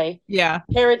constructed by Yeah,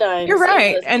 you're paradigms in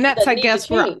right. the And that's, that I need to guess,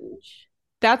 where change.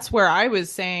 I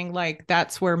was saying, like,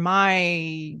 that's where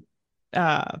my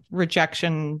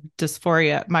rejection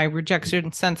dysphoria, my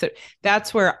rejection sense it,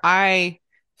 that's where I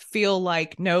feel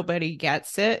like nobody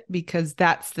gets it because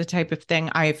that's the type of thing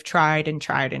I've tried and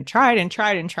tried and tried and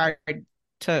tried and tried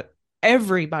to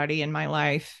everybody in my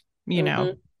life, Mm-hmm.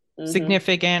 Mm-hmm.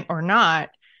 significant or not.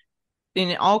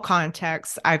 In all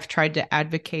contexts, I've tried to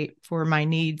advocate for my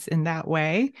needs in that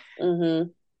way. Mm-hmm.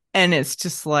 And it's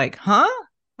just like, huh?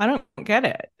 I don't get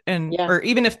it. And, Yeah. or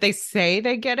even if they say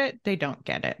they get it, they don't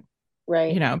get it,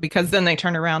 Right. because then they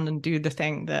turn around and do the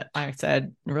thing that I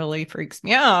said really freaks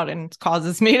me out and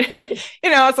causes me to,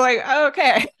 it's like,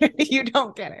 okay, you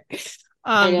don't get it.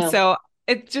 I know. So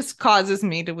it just causes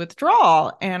me to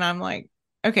withdraw. And I'm like,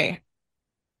 okay.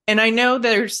 And I know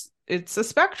it's a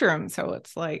spectrum. So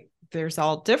it's like, there's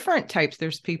all different types.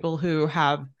 There's people who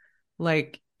have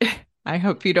like, I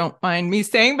hope you don't mind me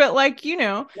saying, but like,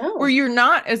 where No. you're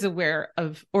not as aware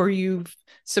of, or you've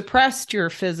suppressed your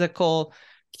physical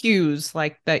cues,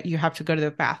 like that you have to go to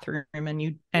the bathroom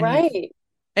and Right.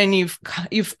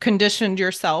 you've conditioned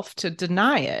yourself to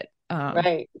deny it.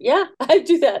 Right. Yeah, I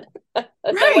do that.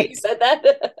 Is that why you Right. said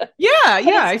that? Yeah. But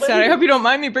Yeah. it's I said, I hope funny. you don't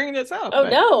mind me bringing this up, Oh but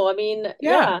no, I mean, yeah.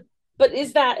 yeah. But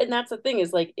is that, and that's the thing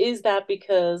is like, is that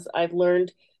because I've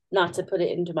learned not to put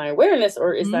it into my awareness,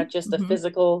 or is that just a Mm-hmm.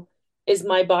 physical, is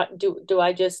my bot do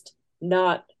I just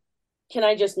not, can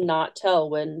I just not tell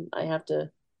when I have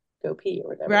to go pee or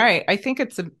whatever? Right. I think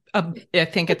I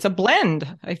think it's a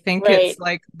blend. I think it's Right.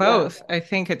 like Yeah. both. I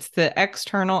think it's the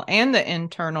external and the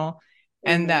internal,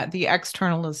 and Mm-hmm. that the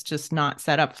external is just not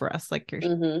set up for us, like you're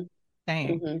Mm-hmm.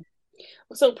 saying.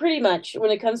 Mm-hmm. So pretty much when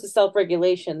it comes to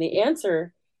self-regulation, the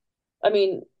answer, I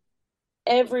mean,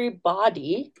 every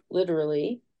body,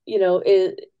 literally,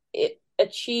 it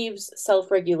achieves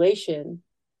self-regulation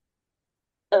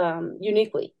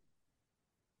uniquely,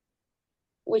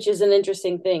 which is an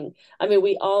interesting thing. I mean,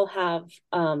 we all have,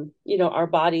 our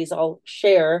bodies all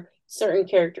share certain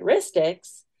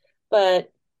characteristics,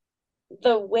 but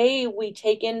the way we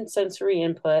take in sensory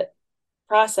input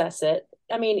process it.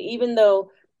 I mean, even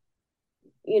though,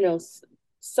 you know,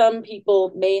 some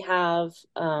people may have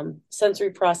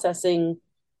sensory processing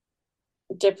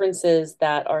differences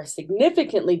that are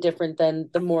significantly different than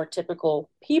the more typical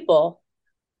people,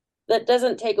 that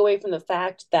doesn't take away from the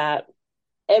fact that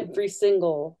every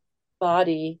single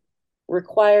body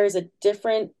requires a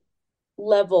different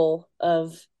level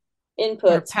of Or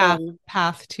inputs path from,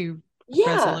 path to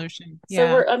yeah. resolution. So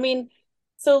Yeah. we're, I mean,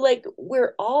 so like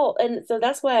we're all, and so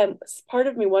that's why I'm, part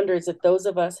of me wonders if those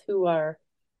of us who are,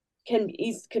 can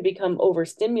become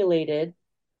overstimulated,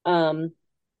 um,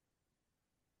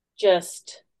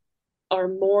 just are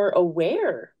more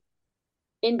aware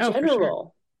in Oh, for sure.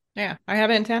 general. Yeah. I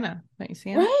have antenna. Don't you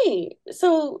see them? Right.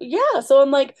 So yeah. So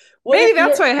I'm like, what Maybe if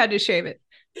that's why I had to shave it.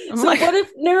 I'm so what like,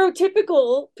 if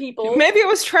neurotypical people, maybe I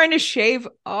was trying to shave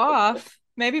off.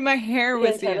 Maybe my hair the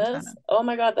was the antenna. antennas? Oh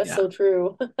my God, that's Yeah. so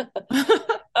true.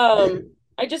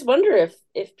 I just wonder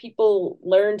if people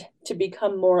learned to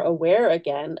become more aware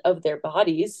again of their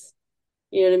bodies.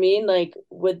 You know what I mean? Like,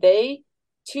 would they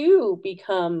too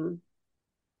become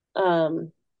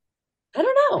um I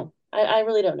don't know. I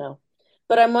really don't know.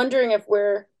 But I'm wondering if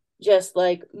we're just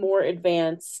like more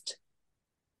advanced,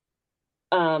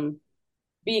 um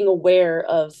being aware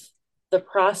of the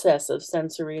process of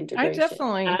sensory I integration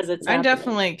definitely, as it's I happening.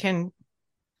 definitely can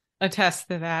attest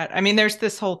to that. I mean, there's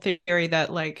this whole theory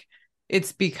that like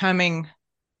it's becoming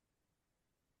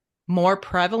more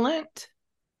prevalent,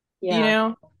 you Yeah,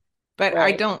 know, but I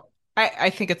right. don't, I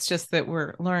think it's just that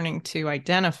we're learning to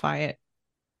identify it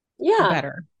Yeah,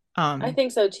 better. I Um,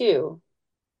 think so too.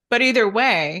 but either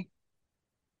way,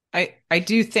 I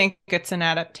do think it's an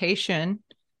adaptation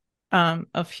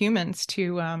of humans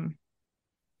to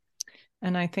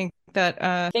and I think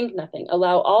that Think nothing.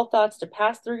 Allow all thoughts to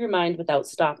pass through your mind without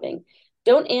stopping.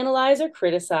 Don't analyze or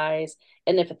criticize.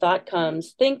 And if a thought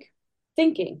comes, think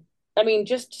thinking. I mean,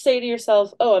 just say to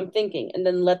yourself, oh, I'm thinking, and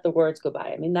then let the words go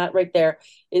by. I mean, that right there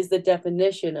is the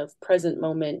definition of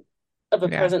of a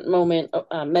yeah. present moment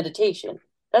meditation.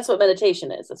 That's what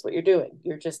meditation is. That's what you're doing.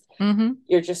 Hmm.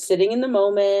 You're just sitting in the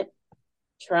moment,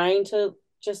 trying to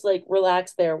just like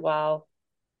relax there while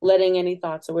letting any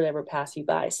thoughts or whatever pass you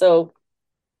by. So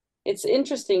it's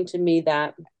interesting to me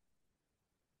that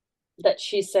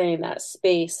she's saying that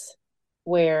space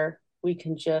where we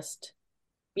can just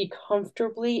be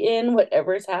comfortably in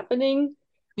whatever is happening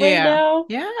right Yeah. now.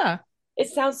 Yeah. It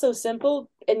sounds so simple,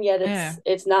 and yet Yeah.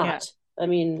 it's Yeah. not. I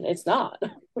mean, it's not.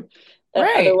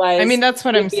 Right. I mean, Otherwise that's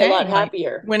what I'm we'd be a lot saying. Like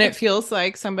happier. when it feels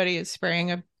like somebody is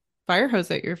spraying a fire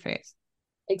hose at your face,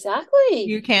 Exactly.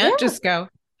 you can't Yeah, just go,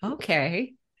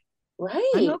 okay, I'm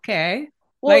right. okay.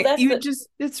 Well, Like that's you the just,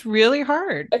 it's really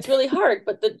hard. it's really hard,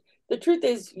 but the truth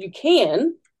is you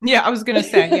can. Yeah, I was gonna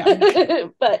say, yeah.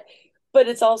 but but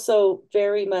it's also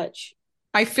very much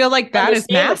I feel like that is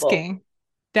understandable. masking.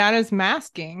 That is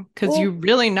masking because you're Well,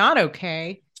 really not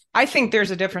okay. I think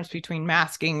there's a difference between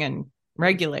masking and oh,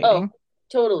 regulating.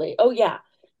 totally. Oh yeah.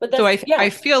 But So that's I yeah.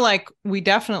 feel like we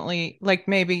definitely like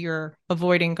maybe you're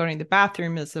avoiding going to the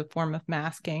bathroom as a form of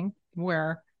masking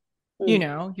where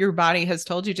Mm, your body has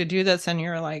told you to do this and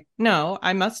you're like, no,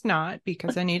 I must not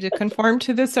because I need to conform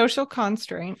to the social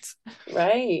constraints.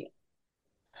 right.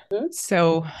 Mm,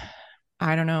 So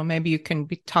I don't know, maybe you can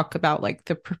talk about like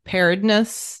the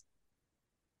preparedness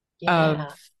of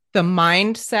yeah. the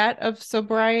mindset of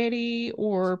sobriety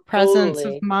or presence of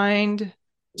Totally. mind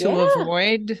to Yeah.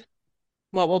 avoid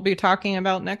what we'll be talking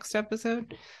about next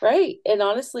episode. Right. And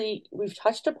honestly, we've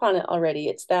touched upon it already.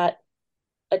 It's that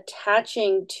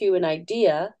attaching to an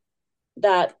idea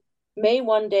that may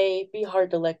one day be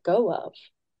hard to let go of.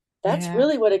 That's Yeah.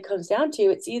 really what it comes down to.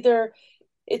 It's either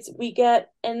it's we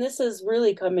get, and this is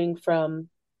really coming from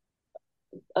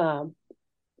um,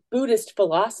 Buddhist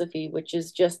philosophy, which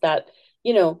is just that,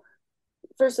 you know,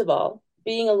 first of all,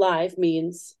 being alive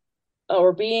means,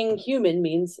 or being human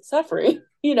means suffering.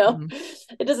 Mm-hmm.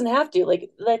 It doesn't have to.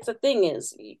 Like that's the thing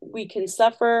is we can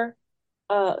suffer.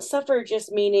 Suffer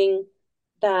just meaning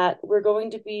that we're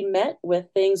going to be met with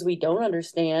things we don't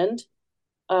understand.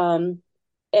 Um,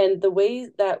 and the way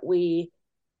that we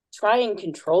try and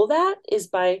control that is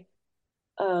by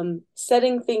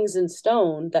setting things in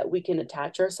stone that we can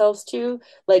attach ourselves to.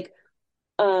 Like,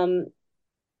 um,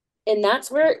 and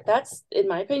that's in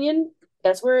my opinion,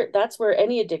 that's where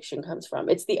any addiction comes from.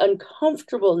 It's the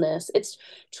uncomfortableness. It's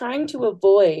trying to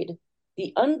avoid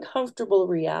the uncomfortable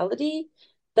reality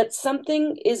that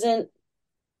something isn't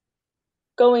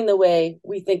going the way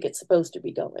we think it's supposed to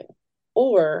be going,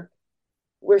 or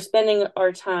we're spending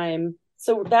our time,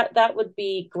 so that would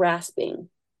be grasping.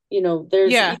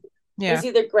 Yeah. There's Yeah.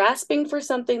 either grasping for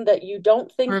something that you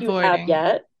don't We're think you have avoiding.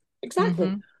 yet, Exactly.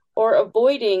 Hmm. Or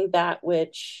avoiding that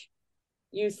which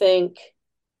you think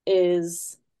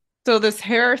is. So this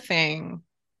hair thing,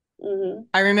 Mhm.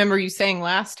 I remember you saying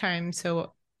last time,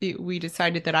 so we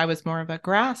decided that I was more of a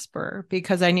grasper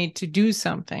because I need to do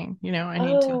something, I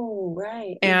need to. Oh,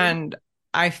 right. And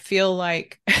I feel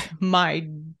like my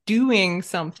doing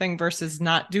something versus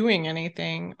not doing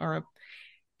anything, or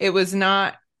it was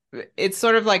not, it's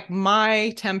sort of like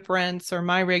my temperance or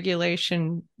my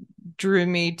regulation drew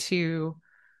me to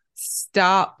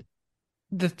stop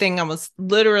the thing I was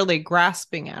literally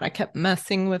grasping at. I kept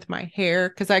messing with my hair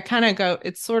because I kind of go,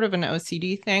 it's sort of an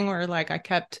OCD thing where like I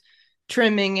kept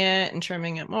trimming it and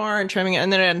trimming it more and trimming it.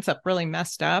 And then it ends up really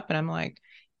messed up. And I'm like,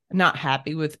 not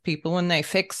happy with people when they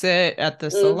fix it at the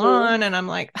Mm-hmm. salon. And I'm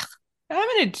like, I'm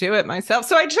going to do it myself.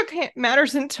 So I took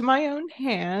matters into my own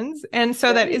hands. And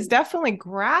so that is Right. definitely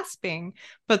grasping,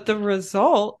 but the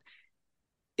result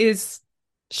is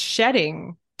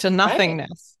shedding to Right.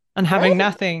 nothingness Right.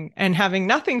 and having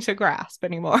nothing to grasp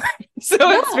anymore.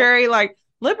 So it's Yeah. very like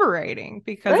liberating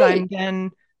because I'm Right.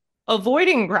 then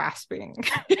avoiding grasping.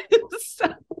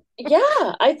 So,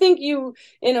 Yeah. I think you,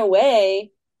 in a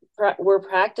way, were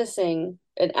practicing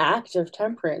an act of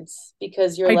temperance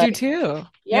because you're I do like, too.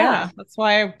 yeah, Yeah, that's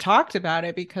why I talked about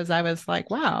it because I was like,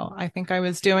 wow, I think I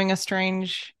was doing a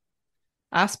strange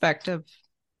aspect of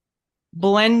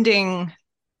blending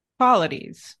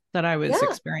qualities that I was yeah.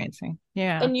 experiencing.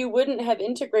 Yeah. And you wouldn't have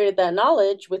integrated that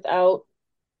knowledge without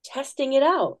testing it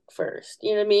out first.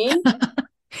 You know what I mean?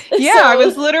 Yeah, I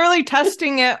was So, literally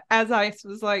testing it as I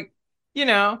was like,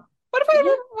 what if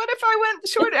yeah, I went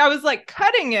short? I was like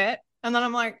cutting it, and then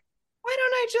I'm like, why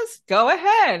don't I just go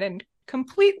ahead and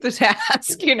complete the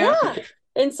task? yeah.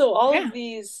 And so Yeah.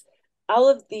 all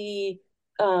of the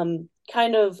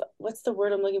kind of, what's the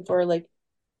word I'm looking for? Like,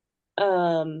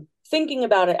 thinking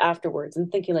about it afterwards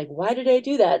and thinking like, why did I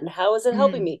do that? And how is it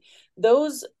helping Mm. me?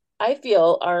 Those I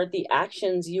feel are the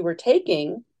actions you were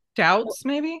taking. Doubts,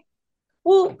 maybe?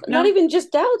 Well, not No? even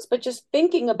just doubts, but just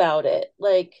thinking about it.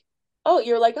 Like, oh,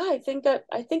 you're like, oh, I think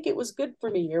it was good for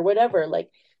me or whatever.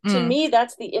 Like to Mm. me,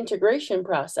 that's the integration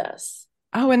process.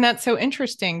 Oh, and that's so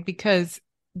interesting because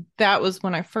that was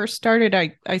when I first started.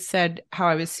 I said how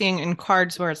I was seeing in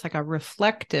cards where it's like a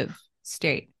reflective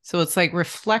state. So it's like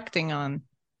reflecting on,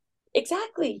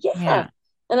 Exactly. Yeah. yeah,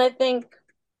 And I think,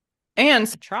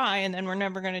 and try, and then we're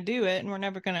never going to do it and we're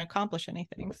never going to accomplish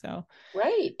anything. So,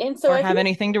 right. And so or I have think,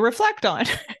 anything to reflect on.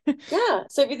 yeah.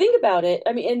 So if you think about it,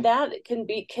 I mean, and that can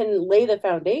lay the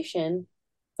foundation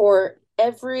for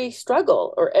every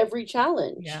struggle or every Yeah.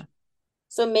 challenge.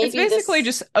 So It's maybe basically this,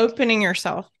 just opening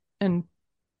yourself and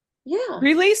yeah,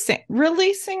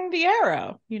 releasing the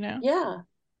arrow. yeah.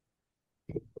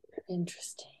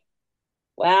 Interesting.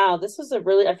 Wow, this was a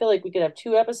really, I feel like we could have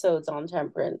two episodes on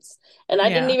temperance. And I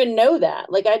didn't Yeah. even know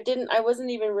that. Like I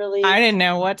wasn't even I really didn't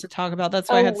know what to talk about. That's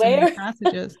why I had so many aware.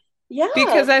 passages. Yeah.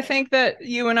 Because I think that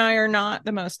you and I are not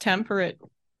the most temperate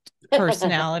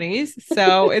personalities.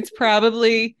 So it's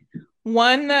probably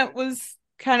one that was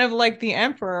kind of like the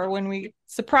emperor when we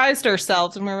surprised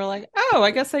ourselves and we were like, oh,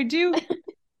 I guess I do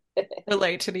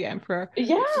relate to the emperor.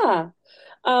 Yeah.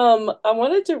 I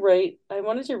wanted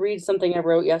to read something I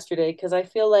wrote yesterday because I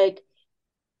feel like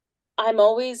I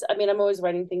mean, I'm always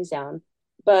writing things down,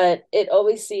 but it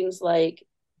always seems like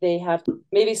they have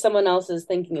maybe someone else is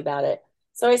thinking about it.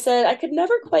 So I said I could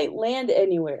never quite land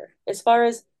anywhere as far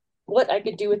as what I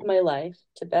could do with my life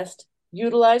to best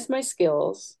utilize my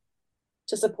skills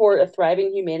to support a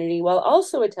thriving humanity while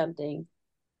also attempting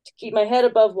to keep my head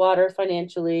above water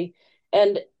financially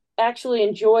and actually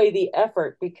enjoy the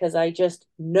effort because I just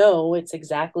know it's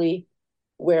exactly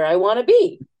where I want to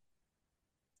be.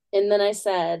 And then I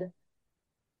said,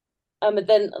 but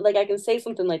then like I can say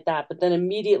something like that, but then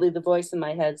immediately the voice in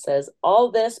my head says,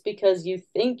 all this because you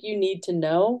think you need to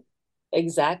know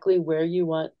exactly where you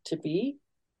want to be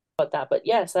about that. But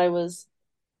yes, I was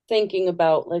thinking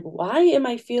about like, why am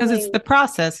I Because it's feeling, the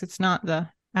process, it's not the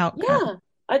outcome.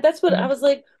 yeah, that's what I Mm. was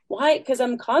like, why? Because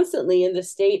I'm constantly in the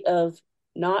state of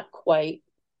not quite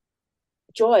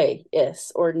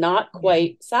joyous or not Yeah.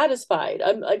 quite satisfied.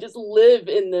 I just live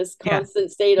in this Yeah.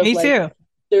 constant state of Me like, too.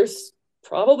 there's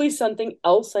probably something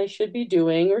else I should be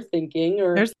doing or thinking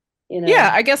or, There's you Yeah,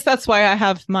 know, I guess that's why I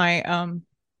have my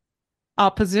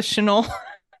oppositional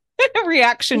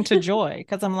reaction to joy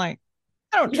because I'm like,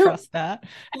 I don't you don't, trust that.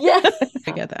 yeah,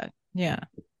 I get that. Yeah.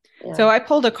 So yeah. I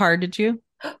pulled a card, did you?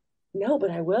 No,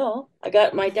 but I will. I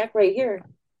got my deck right here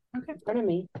Okay. in front of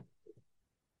me.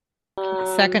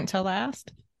 Second Um, to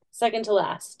last. second to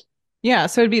last. Yeah,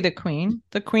 so it'd be the Queen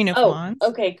of Oh, Wands.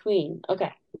 okay, queen.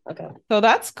 Okay. Okay. So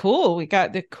that's cool. We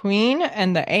got the Queen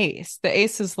and the Ace. The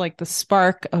Ace is like the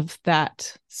spark of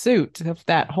that suit, of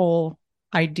that whole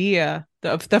idea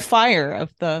of the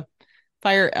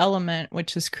fire element,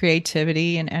 which is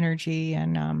creativity and energy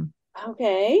and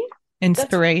Okay. That's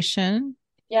inspiration.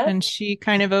 yep. And she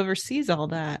kind of oversees all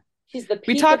that. She's the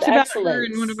We peak of talked about her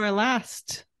in one of excellence. our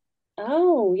last.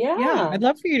 Oh, Yeah, yeah. I'd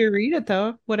love for you to read it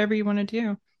though, whatever you want to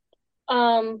do.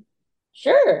 Um,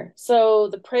 sure. So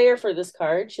the prayer for this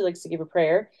card, she likes to give a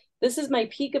prayer. This is my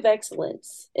peak of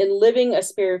excellence in living a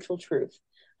spiritual truth.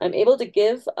 I'm able to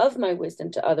give of my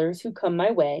wisdom to others who come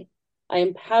my way. I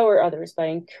empower others by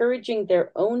encouraging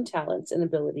their own talents and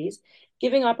abilities,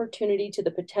 giving opportunity to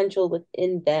the potential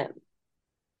within them.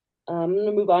 I'm going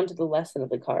to move on to the lesson of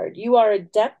the card. You are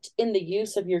adept in the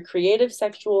use of your creative,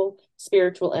 sexual,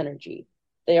 spiritual energy.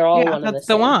 They are all Yeah, one and the that's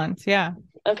the same. wands. Yeah.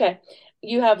 Okay.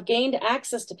 You have gained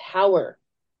access to power.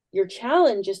 Your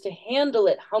challenge is to handle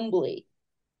it humbly,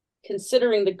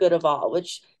 considering the good of all,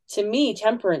 which to me,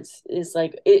 temperance is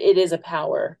like it is a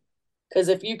power. Because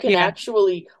if you can Yeah.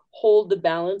 actually hold the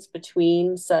balance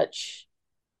between such,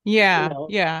 Yeah.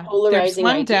 Yeah. There's polarizing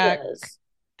one deck, ideas.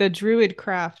 the Druid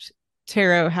Craft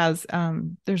Tarot has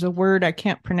there's a word I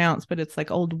can't pronounce, but it's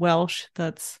like old Welsh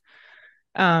that's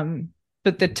um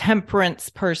but the temperance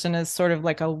person is sort of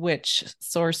like a witch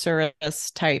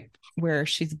sorceress type where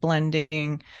she's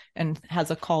blending and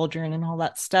has a cauldron and all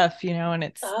that stuff, and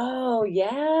it's Oh,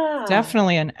 yeah.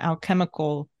 definitely an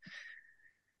alchemical.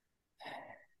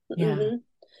 Yeah. Mm-hmm.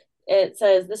 It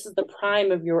says this is the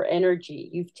prime of your energy.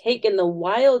 You've taken the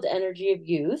wild energy of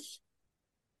youth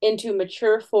into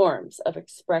mature forms of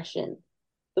expression.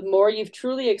 The more you've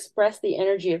truly expressed the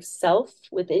energy of self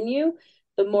within you,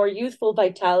 the more youthful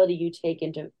vitality you take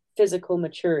into physical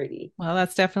maturity. Well,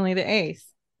 that's definitely the ace.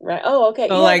 Right? Oh, okay.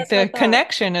 So Yeah, like that's what the I thought.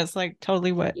 connection is like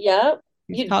totally what Yep.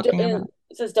 he's talking about.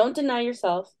 It says don't deny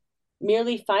yourself.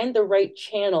 Merely find the right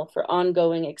channel for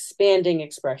ongoing expanding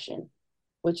expression,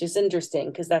 which is interesting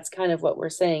because that's kind of what we're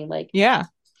saying. Like, Yeah,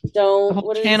 the don't, whole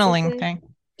what does it channeling say? thing.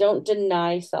 Don't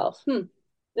deny self.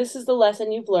 This is the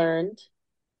lesson you've learned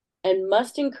and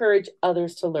must encourage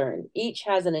others to learn. Each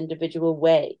has an individual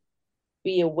way.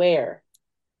 Be aware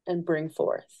and bring it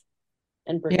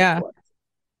Yeah. forth.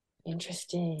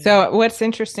 Interesting. So what's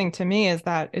interesting to me is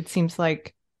that it seems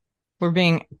like we're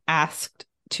being asked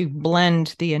to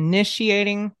blend the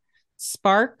initiating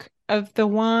spark of the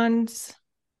wands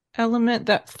element,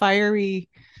 that fiery,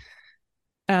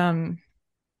 um,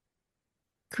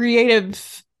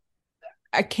 creative.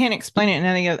 I can't explain it in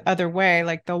any other way.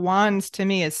 Like the wands to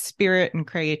me is spirit and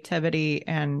creativity,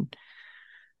 and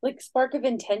Like spark of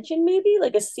intention, maybe?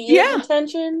 Like a seed of yeah,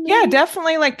 intention, yeah, maybe?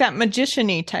 definitely like that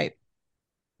magician-y type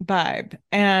vibe.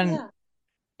 And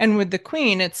Yeah. with the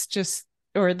queen, it's just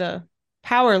or the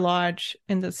power lodge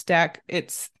in this deck,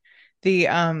 it's the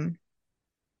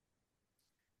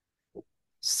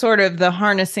sort of the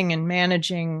harnessing and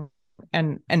managing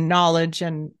and knowledge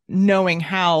and knowing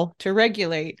how to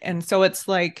regulate. And so it's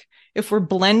like if we're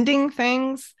blending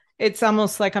things, it's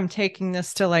almost like I'm taking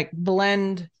this to like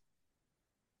blend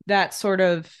that sort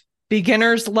of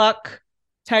beginner's luck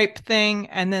type thing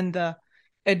and then the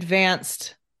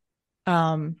advanced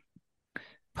um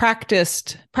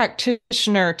practiced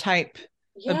practitioner type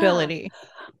Yeah. ability.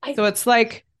 I So it's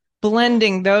like yeah.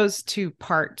 blending those two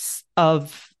parts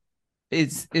of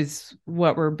is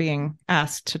what we're being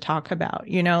asked to talk about.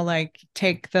 Like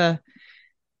take that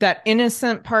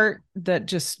innocent part that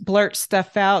just blurts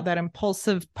stuff out, that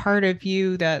impulsive part of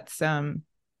you that's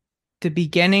the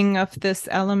beginning of this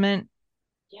element,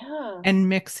 Yeah. and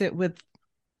mix it with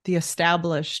the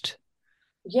established,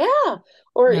 Yeah.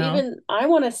 Or you know. even I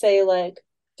want to say like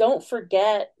don't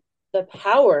forget the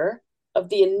power of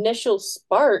the initial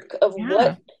spark of Yeah.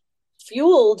 what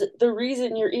fueled the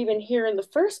reason you're even here in the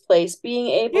first place, being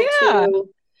able Yeah. to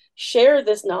share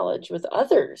this knowledge with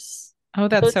others. Oh, So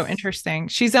that's so it's, interesting.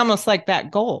 She's almost like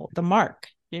that goal, the mark.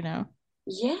 yeah.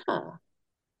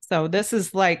 So this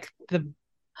is like the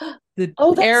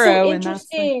Oh, that's so arrow, and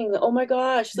that's like, interesting. Oh my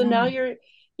gosh. So now yeah.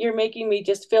 you're making me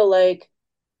just feel like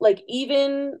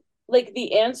even like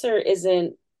the answer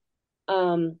isn't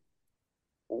um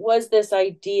was this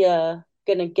idea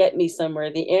going to get me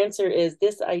somewhere? The answer is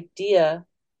this idea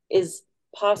is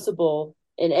possible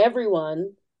in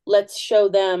everyone. Let's show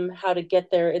them how to get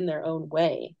there in their own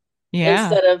way. Yeah.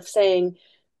 Instead of saying,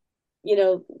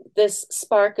 this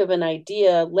spark of an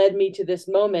idea led me to this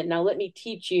moment. Now let me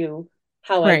teach you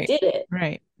how I Right. did it.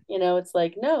 Right. It's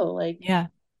like, no, like Yeah.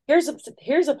 here's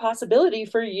a possibility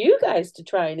for you guys to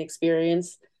try and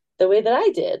experience the way that I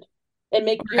did. and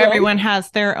make Where your own. everyone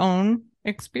has their own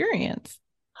experience.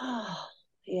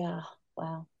 Yeah.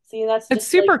 Wow. See, that's It's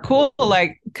just like, super cool,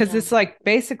 like, because yeah. it's like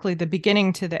basically the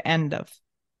beginning to the end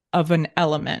of an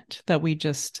element that we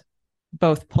just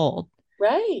both pulled.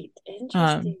 Right. Um,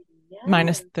 Interesting. Yeah.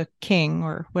 Minus the king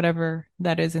or whatever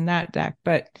that is in that deck.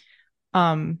 But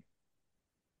um,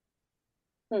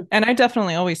 Hmm. and I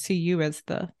definitely always see you as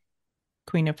the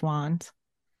Queen of Wands.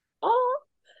 Oh,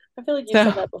 I feel like you've So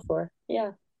said that before.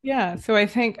 Yeah. yeah, so I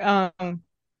think It's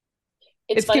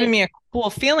it's given funny. me a cool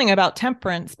feeling about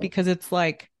temperance because it's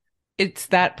like it's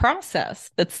that process.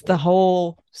 It's the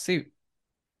whole suit.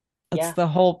 It's Yeah. the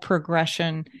whole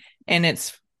progression, and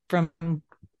it's from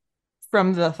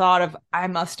from the thought of I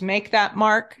must make that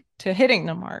mark to hitting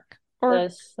the mark That or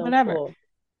is so whatever. cool.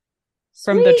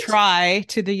 From the Sweet. try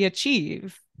to the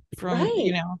achieve. From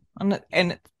Right.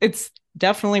 and it's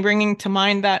definitely bringing to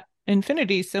mind that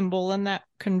infinity symbol and that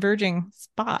converging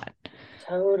spot.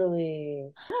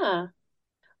 Totally. Huh.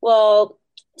 Well,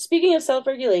 speaking of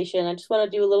self-regulation, I just want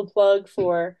to do a little plug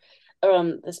for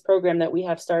this program that we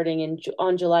have starting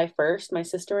on July 1st, my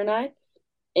sister and I,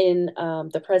 in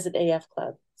the Present AF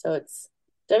Club. So it's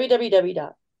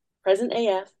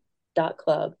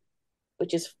www.presentaf.club,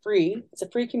 which is free. It's a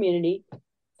free community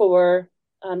for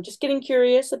just getting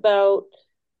curious about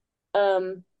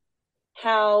um,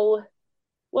 how,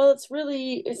 well,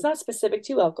 it's not specific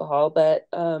to alcohol, but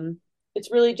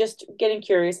it's really just getting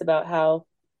curious about how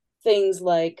things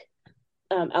like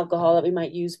alcohol that we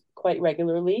might use quite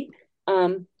regularly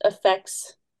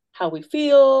affects how we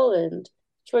feel and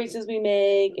choices we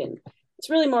make. And it's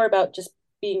really more about just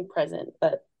being present.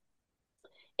 But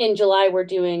in July, we're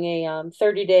doing a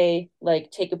 30-day,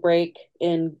 like, take a break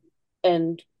and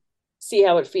see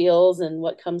how it feels and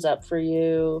what comes up for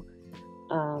you.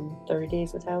 30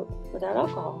 days without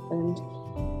alcohol. And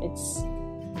it's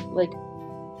like,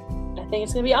 I think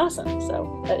it's going to be awesome.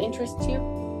 So that interests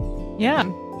you? Yeah.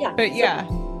 Yeah. But So, yeah,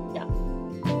 yeah.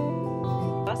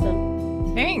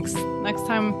 Awesome. thanks. Next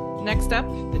up,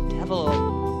 the devil.